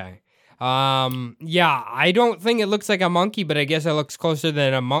theories. Okay. Yeah, I don't think it looks like a monkey, but I guess it looks closer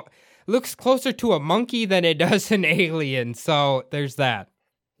to a monkey than it does an alien. So there's that.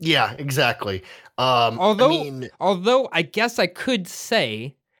 Yeah, exactly. Although I guess I could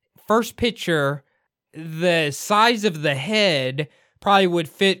say, first picture, the size of the head probably would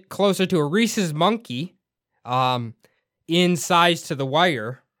fit closer to a Rhesus monkey, in size to the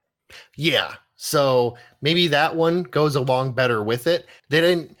wire. Yeah, so maybe that one goes along better with it.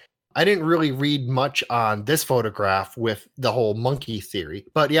 I didn't really read much on this photograph with the whole monkey theory,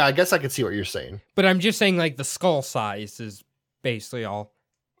 but yeah, I guess I could see what you're saying. But I'm just saying, like, the skull size is basically all.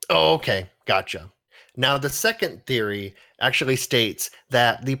 Oh, okay. Gotcha. Now, the second theory actually states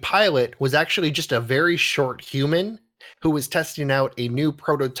that the pilot was actually just a very short human who was testing out a new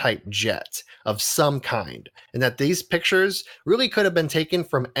prototype jet of some kind, and that these pictures really could have been taken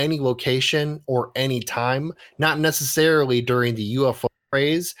from any location or any time, not necessarily during the UFO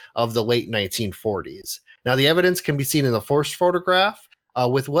craze of the late 1940s. Now, the evidence can be seen in the first photograph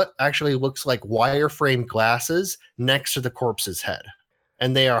with what actually looks like wireframe glasses next to the corpse's head.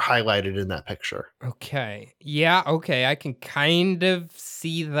 And they are highlighted in that picture. Okay. Yeah, okay. I can kind of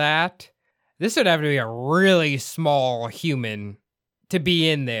see that. This would have to be a really small human to be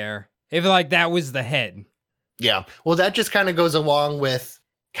in there, if like that was the head. Yeah. Well, that just kind of goes along with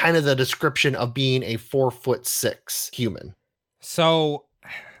kind of the description of being a 4'6" human. So,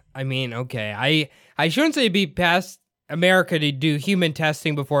 I mean, okay. I shouldn't say be past America to do human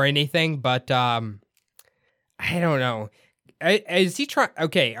testing before anything, but I don't know. Is he trying?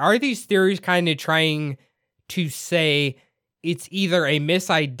 Okay, are these theories kind of trying to say it's either a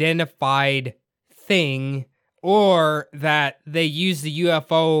misidentified thing or that they use the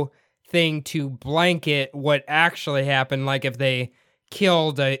UFO thing to blanket what actually happened, like if they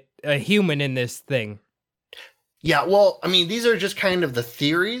killed a human in this thing? Yeah, well, I mean, these are just kind of the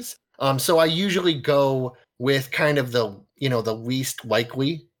theories. So I usually go with kind of the least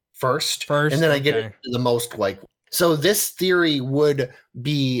likely first, and then I get into the most likely. So this theory would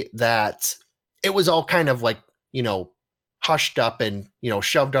be that it was all kind of like, hushed up and,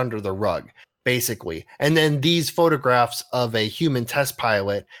 shoved under the rug, basically. And then these photographs of a human test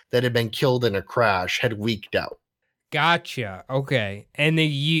pilot that had been killed in a crash had leaked out. Gotcha. Okay. And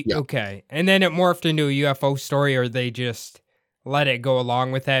okay. And then it morphed into a UFO story, or they just let it go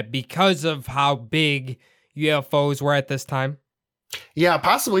along with that because of how big UFOs were at this time? Yeah,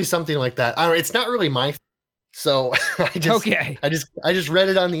 possibly something like that. It's not really my so I just read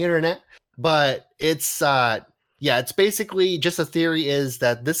it on the internet, but it's it's basically just a theory is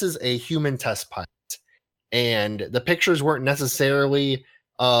that this is a human test pilot, and the pictures weren't necessarily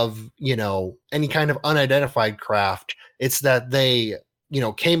of any kind of unidentified craft. It's that they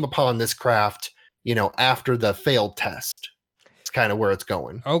came upon this craft after the failed test. It's kind of where it's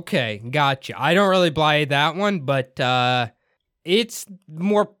going. Okay, gotcha. I don't really buy that one, but it's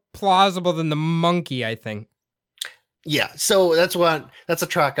more plausible than the monkey, I think. Yeah, so that's a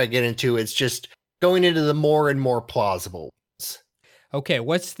track I get into. It's just going into the more and more plausible. Okay,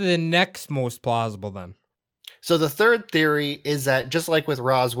 what's the next most plausible then? So the third theory is that, just like with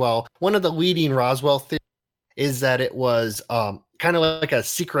Roswell, one of the leading Roswell theories is that it was kind of like a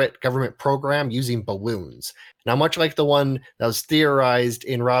secret government program using balloons. Now, much like the one that was theorized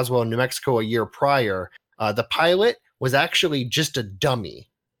in Roswell, New Mexico a year prior, the pilot was actually just a dummy.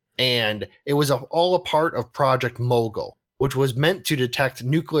 And it was all a part of Project Mogul, which was meant to detect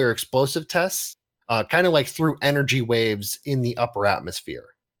nuclear explosive tests, kind of like through energy waves in the upper atmosphere.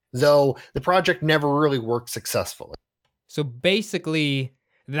 Though the project never really worked successfully. So basically,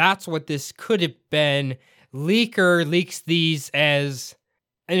 that's what this could have been. Leaker leaks these as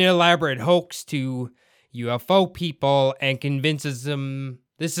an elaborate hoax to UFO people and convinces them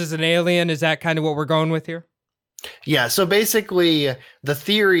this is an alien. Is that kind of what we're going with here? Yeah, so basically, the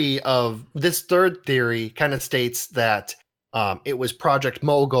theory of this third theory kind of states that it was Project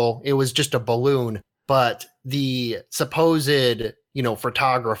Mogul. It was just a balloon, but the supposed,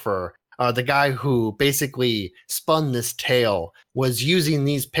 photographer, the guy who basically spun this tale, was using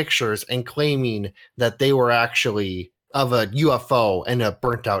these pictures and claiming that they were actually of a UFO and a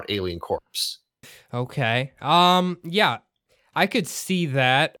burnt out alien corpse. Okay. Yeah, I could see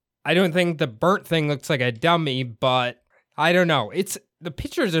that. I don't think the burnt thing looks like a dummy, but I don't know. The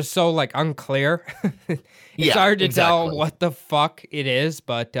pictures are so like unclear. It's hard to tell what the fuck it is,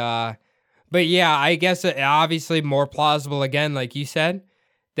 but yeah, I guess it obviously more plausible again, like you said,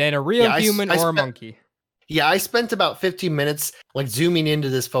 than a real human or a monkey. Yeah, I spent about 15 minutes like zooming into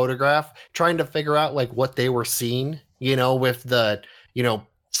this photograph, trying to figure out like what they were seeing, with the,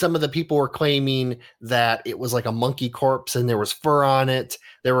 some of the people were claiming that it was like a monkey corpse and there was fur on it.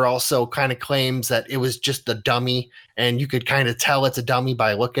 There were also kind of claims that it was just a dummy, and you could kind of tell it's a dummy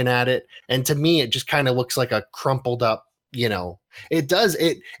by looking at it. And to me, it just kind of looks like a crumpled up, it does.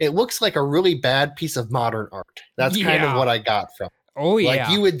 It looks like a really bad piece of modern art. That's kind of what I got from it. Oh, yeah.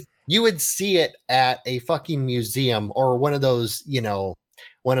 Like you would see it at a fucking museum or one of those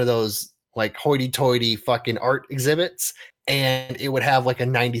like hoity-toity fucking art exhibits, and it would have like a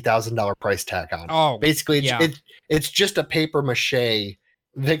 $90,000 price tag on it. Oh, basically, yeah. It's just a paper mache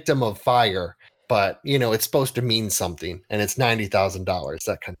victim of fire, but it's supposed to mean something, and it's $90,000,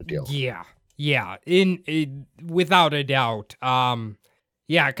 that kind of deal. Yeah. In without a doubt.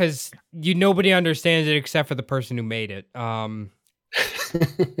 Yeah, because nobody understands it except for the person who made it. And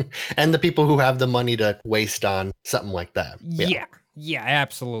the people who have the money to waste on something like that. Yeah,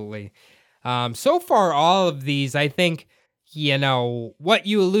 absolutely. So far, all of these, I think, what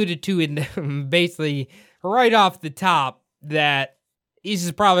you alluded to in basically right off the top, that this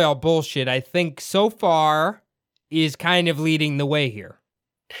is probably all bullshit, I think so far is kind of leading the way here.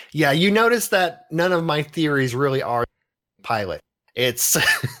 Yeah, you notice that none of my theories really are pilot. It's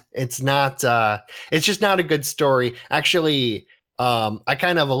not it's just not a good story. Actually, I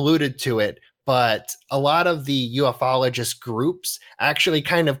kind of alluded to it, but a lot of the ufologist groups actually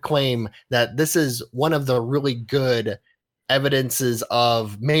kind of claim that this is one of the really good evidences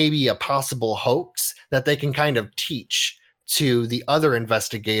of maybe a possible hoax that they can kind of teach to the other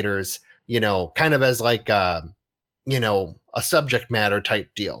investigators, kind of as like a subject matter type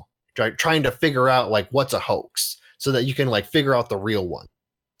deal, trying to figure out like what's a hoax so that you can like figure out the real one.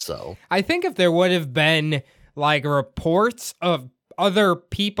 So I think if there would have been like reports of other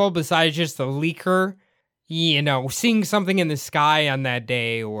people besides just the leaker, seeing something in the sky on that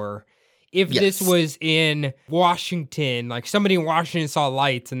day, or if this was in Washington, like somebody in Washington saw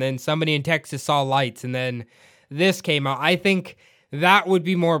lights and then somebody in Texas saw lights and then this came out, I think that would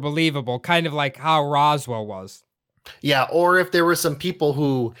be more believable, kind of like how Roswell was. Yeah, or if there were some people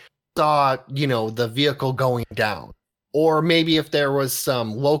who saw, the vehicle going down. Or maybe if there was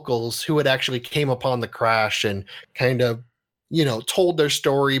some locals who had actually came upon the crash and kind of, told their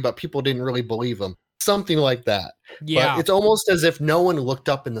story, but people didn't really believe them. Something like that. Yeah. But it's almost as if no one looked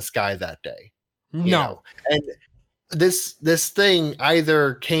up in the sky that day. No. And this thing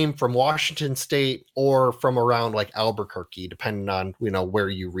either came from Washington State or from around like Albuquerque, depending on, where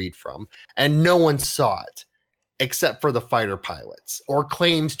you read from. And no one saw it except for the fighter pilots, or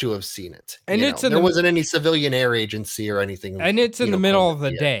claims to have seen it. And there wasn't any civilian air agency or anything. And it's in the middle of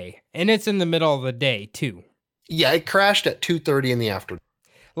the day. And it's in the middle of the day too. Yeah, it crashed at 2:30 in the afternoon.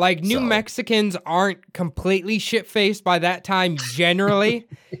 Like New Mexicans aren't completely shit-faced by that time generally.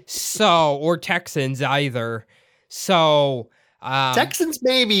 Or Texans either. So Texans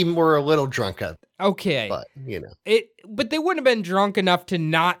maybe were a little drunk at. Okay. But, But they wouldn't have been drunk enough to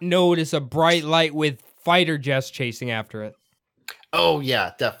not notice a bright light with fighter jets chasing after it. Oh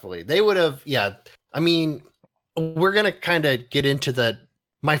yeah, definitely. They would have. Yeah, I mean, we're gonna kind of get into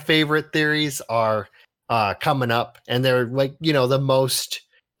my favorite theories are coming up, and they're like the most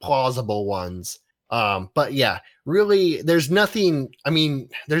plausible ones. But yeah, really, there's nothing. I mean,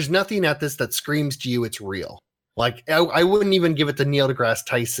 there's nothing at this that screams to you it's real. Like I wouldn't even give it to Neil deGrasse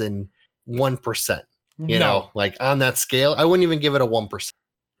Tyson 1%. You know, like on that scale, I wouldn't even give it a 1%.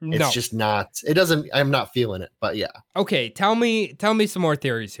 It's just not. It doesn't. I'm not feeling it. But yeah. Okay, tell me some more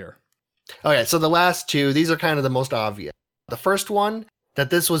theories here. Okay, so the last two, these are kind of the most obvious. The first one, that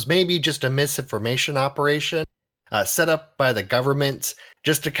this was maybe just a misinformation operation set up by the government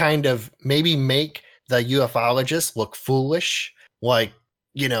just to kind of maybe make the ufologists look foolish. Like,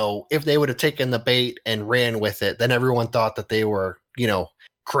 if they would have taken the bait and ran with it, then everyone thought that they were,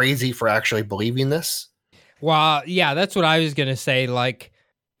 crazy for actually believing this. Well, yeah, that's what I was going to say. Like,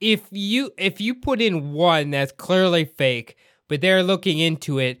 if you put in one that's clearly fake, but they're looking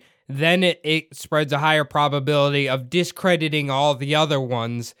into it, then it spreads a higher probability of discrediting all the other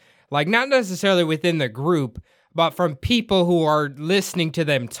ones. Like, not necessarily within the group, but from people who are listening to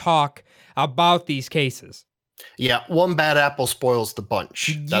them talk about these cases. Yeah, one bad apple spoils the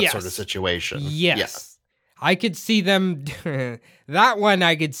bunch. That sort of situation. Yes. Yeah. I could see them, that one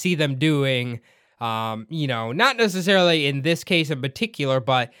I could see them doing, not necessarily in this case in particular,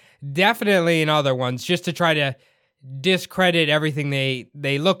 but definitely in other ones, just to try to discredit everything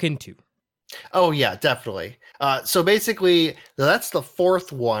they look into. Oh, yeah, definitely. So basically, that's the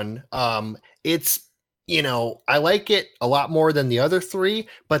fourth one. It's, I like it a lot more than the other three,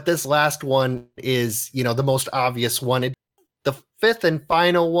 but this last one is, the most obvious one. The fifth and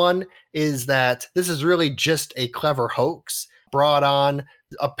final one is that this is really just a clever hoax brought on.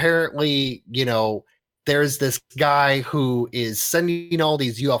 Apparently, there's this guy who is sending all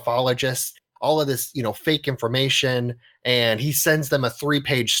these ufologists all of this, fake information, and he sends them a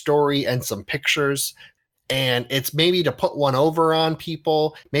 3-page story and some pictures. And it's maybe to put one over on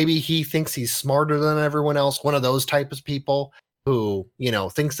people. Maybe he thinks he's smarter than everyone else. One of those types of people who,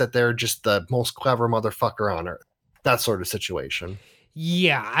 thinks that they're just the most clever motherfucker on earth. That sort of situation.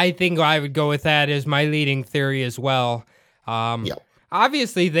 Yeah, I think I would go with that as my leading theory as well.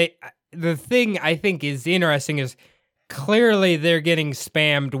 Obviously, the thing I think is interesting is clearly they're getting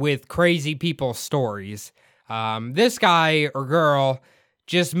spammed with crazy people's stories. This guy or girl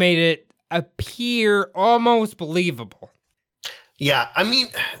just made it appear almost believable. Yeah, I mean,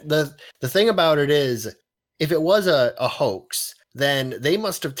 the thing about it is, if it was a hoax, then they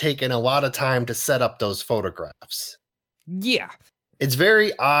must have taken a lot of time to set up those photographs. Yeah. It's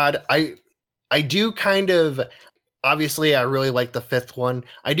very odd. I do kind of, obviously, I really like the fifth one.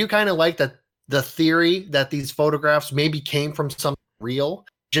 I do kind of like that the theory that these photographs maybe came from something real,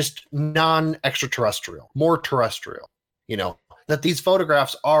 just non-extraterrestrial, more terrestrial, that these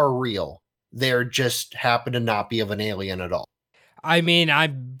photographs are real. They're just happen to not be of an alien at all. I mean,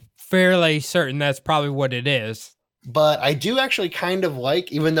 I'm fairly certain that's probably what it is. But I do actually kind of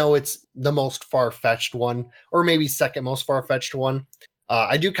like, even though it's the most far-fetched one, or maybe second most far-fetched one,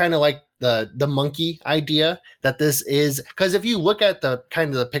 I do kind of like the monkey idea that this is, because if you look at the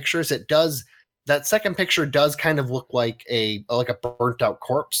kind of the pictures, that second picture does kind of look like a burnt out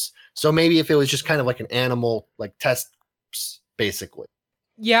corpse. So maybe if it was just kind of like an animal, like test, basically.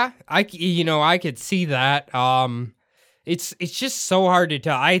 Yeah, I could see that. It's just so hard to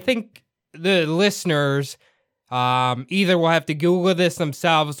tell. I think the listeners either will have to Google this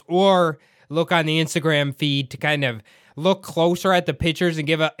themselves or look on the Instagram feed to kind of look closer at the pictures and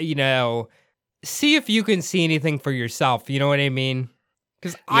give see if you can see anything for yourself. You know what I mean?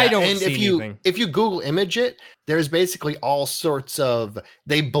 Because I don't see anything. If you Google image it, there's basically all sorts of,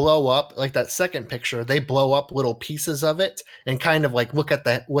 they blow up, like that second picture, they blow up little pieces of it and kind of like look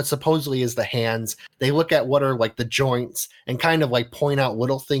at what supposedly is the hands. They look at what are like the joints and kind of like point out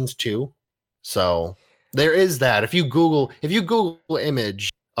little things too. So there is that. If you Google image,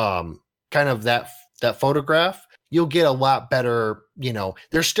 kind of that photograph, you'll get a lot better,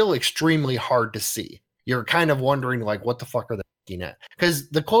 they're still extremely hard to see. You're kind of wondering like, what the fuck are they looking at? Because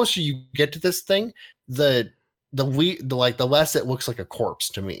the closer you get to this thing, the less it looks like a corpse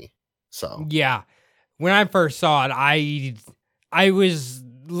to me. So yeah, when I first saw it, I was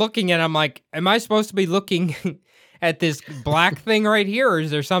looking at it, I'm like, am I supposed to be looking at this black thing right here, or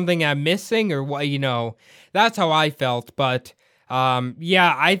is there something I'm missing, or what? That's how I felt. But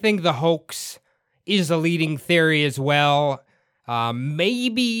yeah, I think the hoax is a leading theory as well.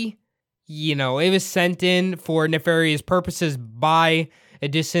 Maybe, it was sent in for nefarious purposes by a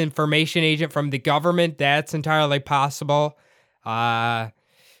disinformation agent from the government. That's entirely possible. Yeah,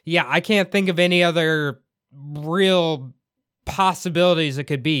 I can't think of any other real possibilities it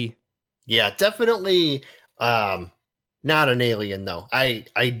could be. Yeah, definitely not an alien though. I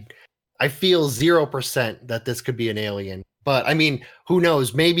feel 0% that this could be an alien. But I mean, who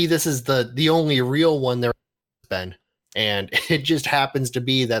knows? Maybe this is the only real one there has been, and it just happens to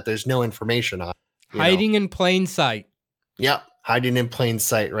be that there's no information on it. Hiding in plain sight. Yep, hiding in plain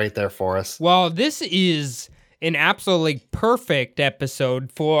sight right there for us. Well, this is an absolutely perfect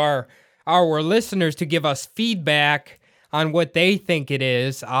episode for our listeners to give us feedback on what they think it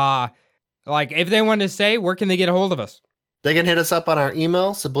is. Like, if they want to say, where can they get a hold of us? They can hit us up on our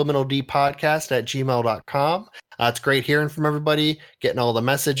email, subliminaldpodcast@gmail.com. It's great hearing from everybody, getting all the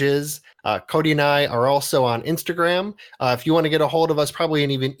messages. Cody and I are also on Instagram. If you want to get a hold of us, probably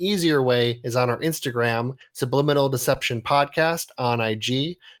an even easier way is on our Instagram, Subliminal Deception Podcast on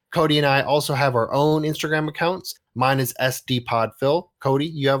IG. Cody and I also have our own Instagram accounts. Mine is SDPodPhil. Cody,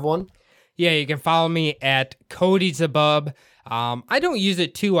 you have one? Yeah, you can follow me at CodyZabub. I don't use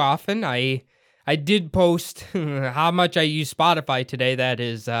it too often. I did post how much I use Spotify today. That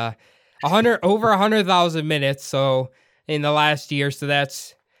is over 100,000 minutes. So in the last year, so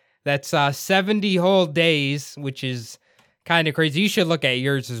that's 70 whole days, which is kind of crazy. You should look at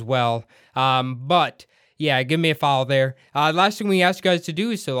yours as well. But yeah, give me a follow there. Last thing we ask you guys to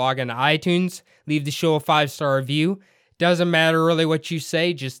do is to log on to iTunes, leave the show a 5-star review. Doesn't matter really what you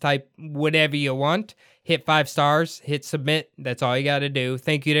say, just type whatever you want. Hit 5 stars, hit submit. That's all you got to do.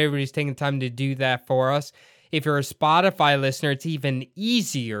 Thank you to everybody who's taking time to do that for us. If you're a Spotify listener, it's even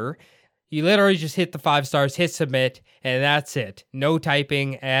easier. You literally just hit the 5 stars, hit submit, and that's it. No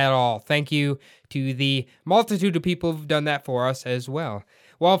typing at all. Thank you to the multitude of people who've done that for us as well.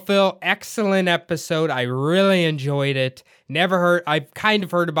 Well, Phil, excellent episode. I really enjoyed it. I've kind of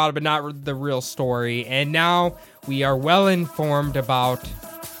heard about it, but not the real story. And now we are well informed about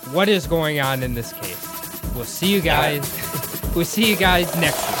what is going on in this case. We'll see you guys. We'll see you guys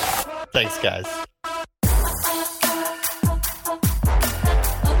next week. Thanks, guys.